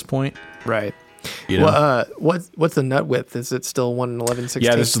thing at this point, Right. you know? Well, what's the nut width? Is it still 1 11/16?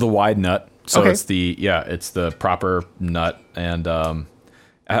 Yeah, this is the wide nut, so Okay. it's the proper nut, and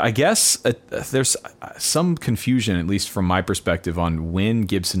I guess there's some confusion, at least from my perspective, on when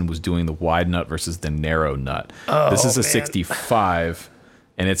Gibson was doing the wide nut versus the narrow nut. This is a man. 65,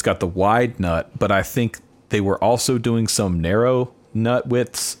 and it's got the wide nut, but I think they were also doing some narrow nut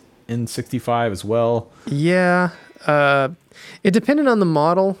widths in 65 as well. Yeah. It depended on the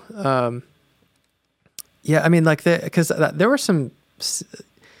model. Yeah, I mean, like because there were some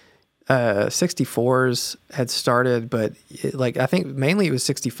 64s had started, but I think mainly it was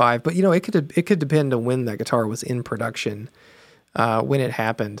 65. But it could depend on when that guitar was in production, when it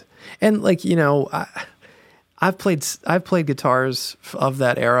happened. And I've played guitars of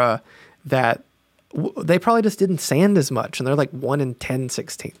that era that they probably just didn't sand as much, and they're like 1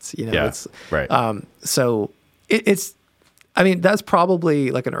 10/16. Yeah, it's right. So it's. I mean, that's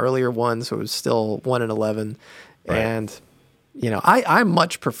probably like an earlier one, so it was still 1 11, Right. and I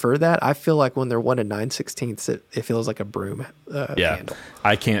much prefer that. I feel like when they're 1 9/16, it feels like a broom handle.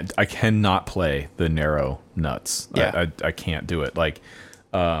 I cannot play the narrow nuts. Yeah. I can't do it. Like,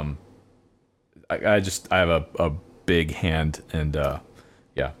 I have a big hand, and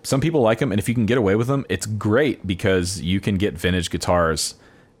some people like them, and if you can get away with them, it's great because you can get vintage guitars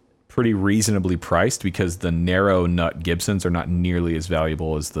pretty reasonably priced because the narrow nut Gibsons are not nearly as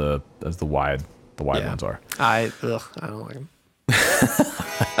valuable as the wide ones are. I don't like them.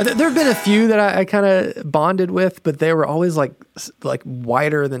 There have been a few that I kind of bonded with, but they were always like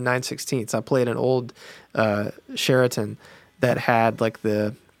wider than 9/16. I played an old Sheraton that had like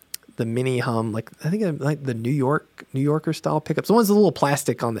the mini hum, I think like the New Yorker style pickups, the ones with a little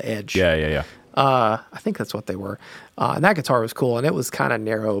plastic on the edge. Yeah. I think that's what they were. And that guitar was cool, and it was kind of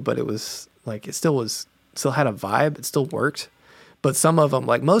narrow, but it was like it still had a vibe. It still worked. But some of them,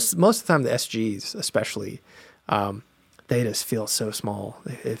 like most of the time, the SGs especially, they just feel so small.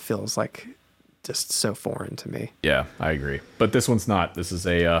 It feels like just so foreign to me. Yeah, I agree. But this one's not. This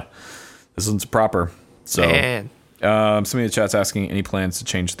one's proper. So, Man. Somebody in the chat's asking, any plans to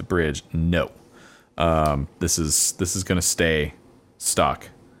change the bridge? No. This is going to stay stock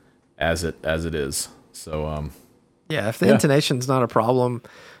as it is. So, Yeah, if the intonation's not a problem,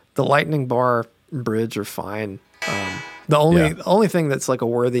 the Lightning Bar bridge are fine. The only thing that's like a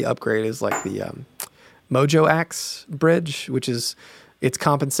worthy upgrade is like the Mojo Axe bridge, which it's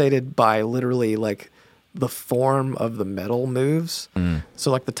compensated by literally like the form of the metal moves.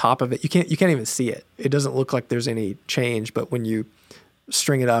 So like the top of it, you can't even see it. It doesn't look like there's any change, but when you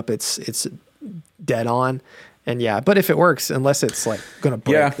string it up, it's dead on. And but if it works, unless it's like going to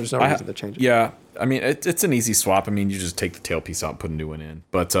break, there's no reason to change it. Yeah, I mean, it's an easy swap. I mean, you just take the tailpiece out and put a new one in.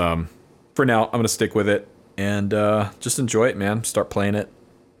 But for now, I'm going to stick with it and just enjoy it, man. Start playing it,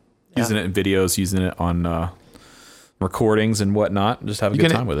 using it in videos, using it on recordings and whatnot. Just have a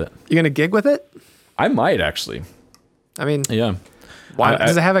good time with it. You going to gig with it? I might, actually. I mean, Yeah. why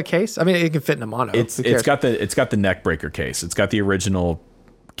does it have a case? I mean, it can fit in a mono. It's got the neck breaker case. It's got the original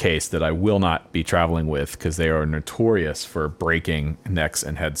case that I will not be traveling with because they are notorious for breaking necks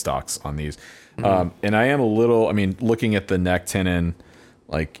and headstocks on these. And I am looking at the neck tenon,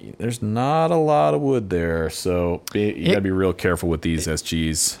 like there's not a lot of wood there, so you gotta be real careful with these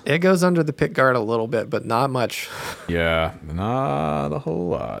SGs. It goes under the pick guard a little bit, but not much. Yeah, not a whole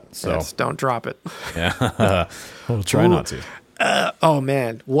lot. So Yes, don't drop it. yeah, we'll try not to. Oh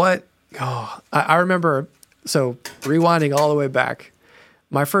man, what? Oh, I remember. So rewinding all the way back,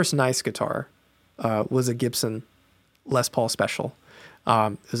 my first nice guitar was a Gibson Les Paul Special.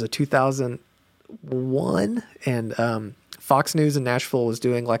 It was a 2001, and Fox News in Nashville was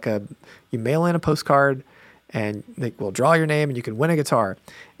doing like you mail in a postcard and they will draw your name and you can win a guitar.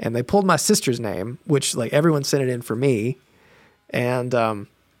 And they pulled my sister's name, which like everyone sent it in for me. And,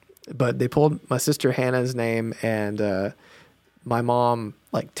 but they pulled my sister Hannah's name, and my mom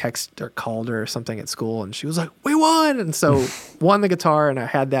like texted or called her or something at school, and she was like, "We won!" And so won the guitar, and I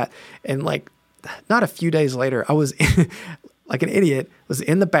had that. And like, not a few days later, I was like an idiot, was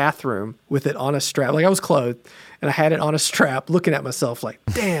in the bathroom with it on a strap. Like I was clothed, and I had it on a strap, looking at myself like,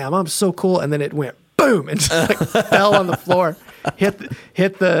 "Damn, I'm so cool!" And then it went boom and just like fell on the floor, hit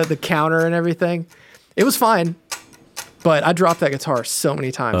the counter and everything. It was fine. But I dropped that guitar so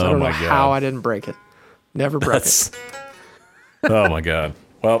many times. I don't know how I didn't break it. Never broke it. Oh, my God.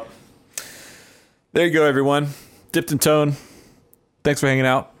 Well, there you go, everyone. Dipped in Tone. Thanks for hanging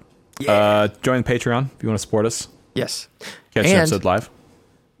out. Yeah. Join the Patreon if you want to support us. Yes. Catch the episode live.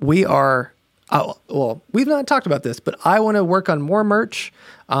 We are, well, we've not talked about this, but I want to work on more merch.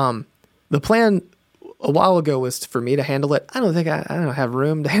 The plan a while ago was for me to handle it. I don't think I don't have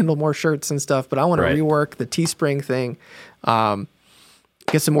room to handle more shirts and stuff, but I want to rework the Teespring thing,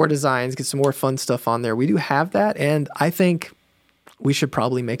 get some more designs, get some more fun stuff on there. We do have that, and I think we should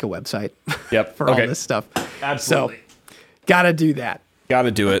probably make a website for all this stuff. Absolutely. So, gotta do that.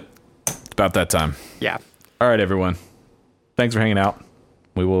 Gotta do it. It's about that time. Yeah. All right, everyone. Thanks for hanging out.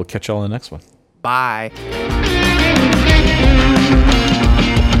 We will catch y'all in the next one. Bye.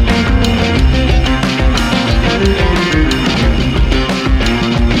 Thank you.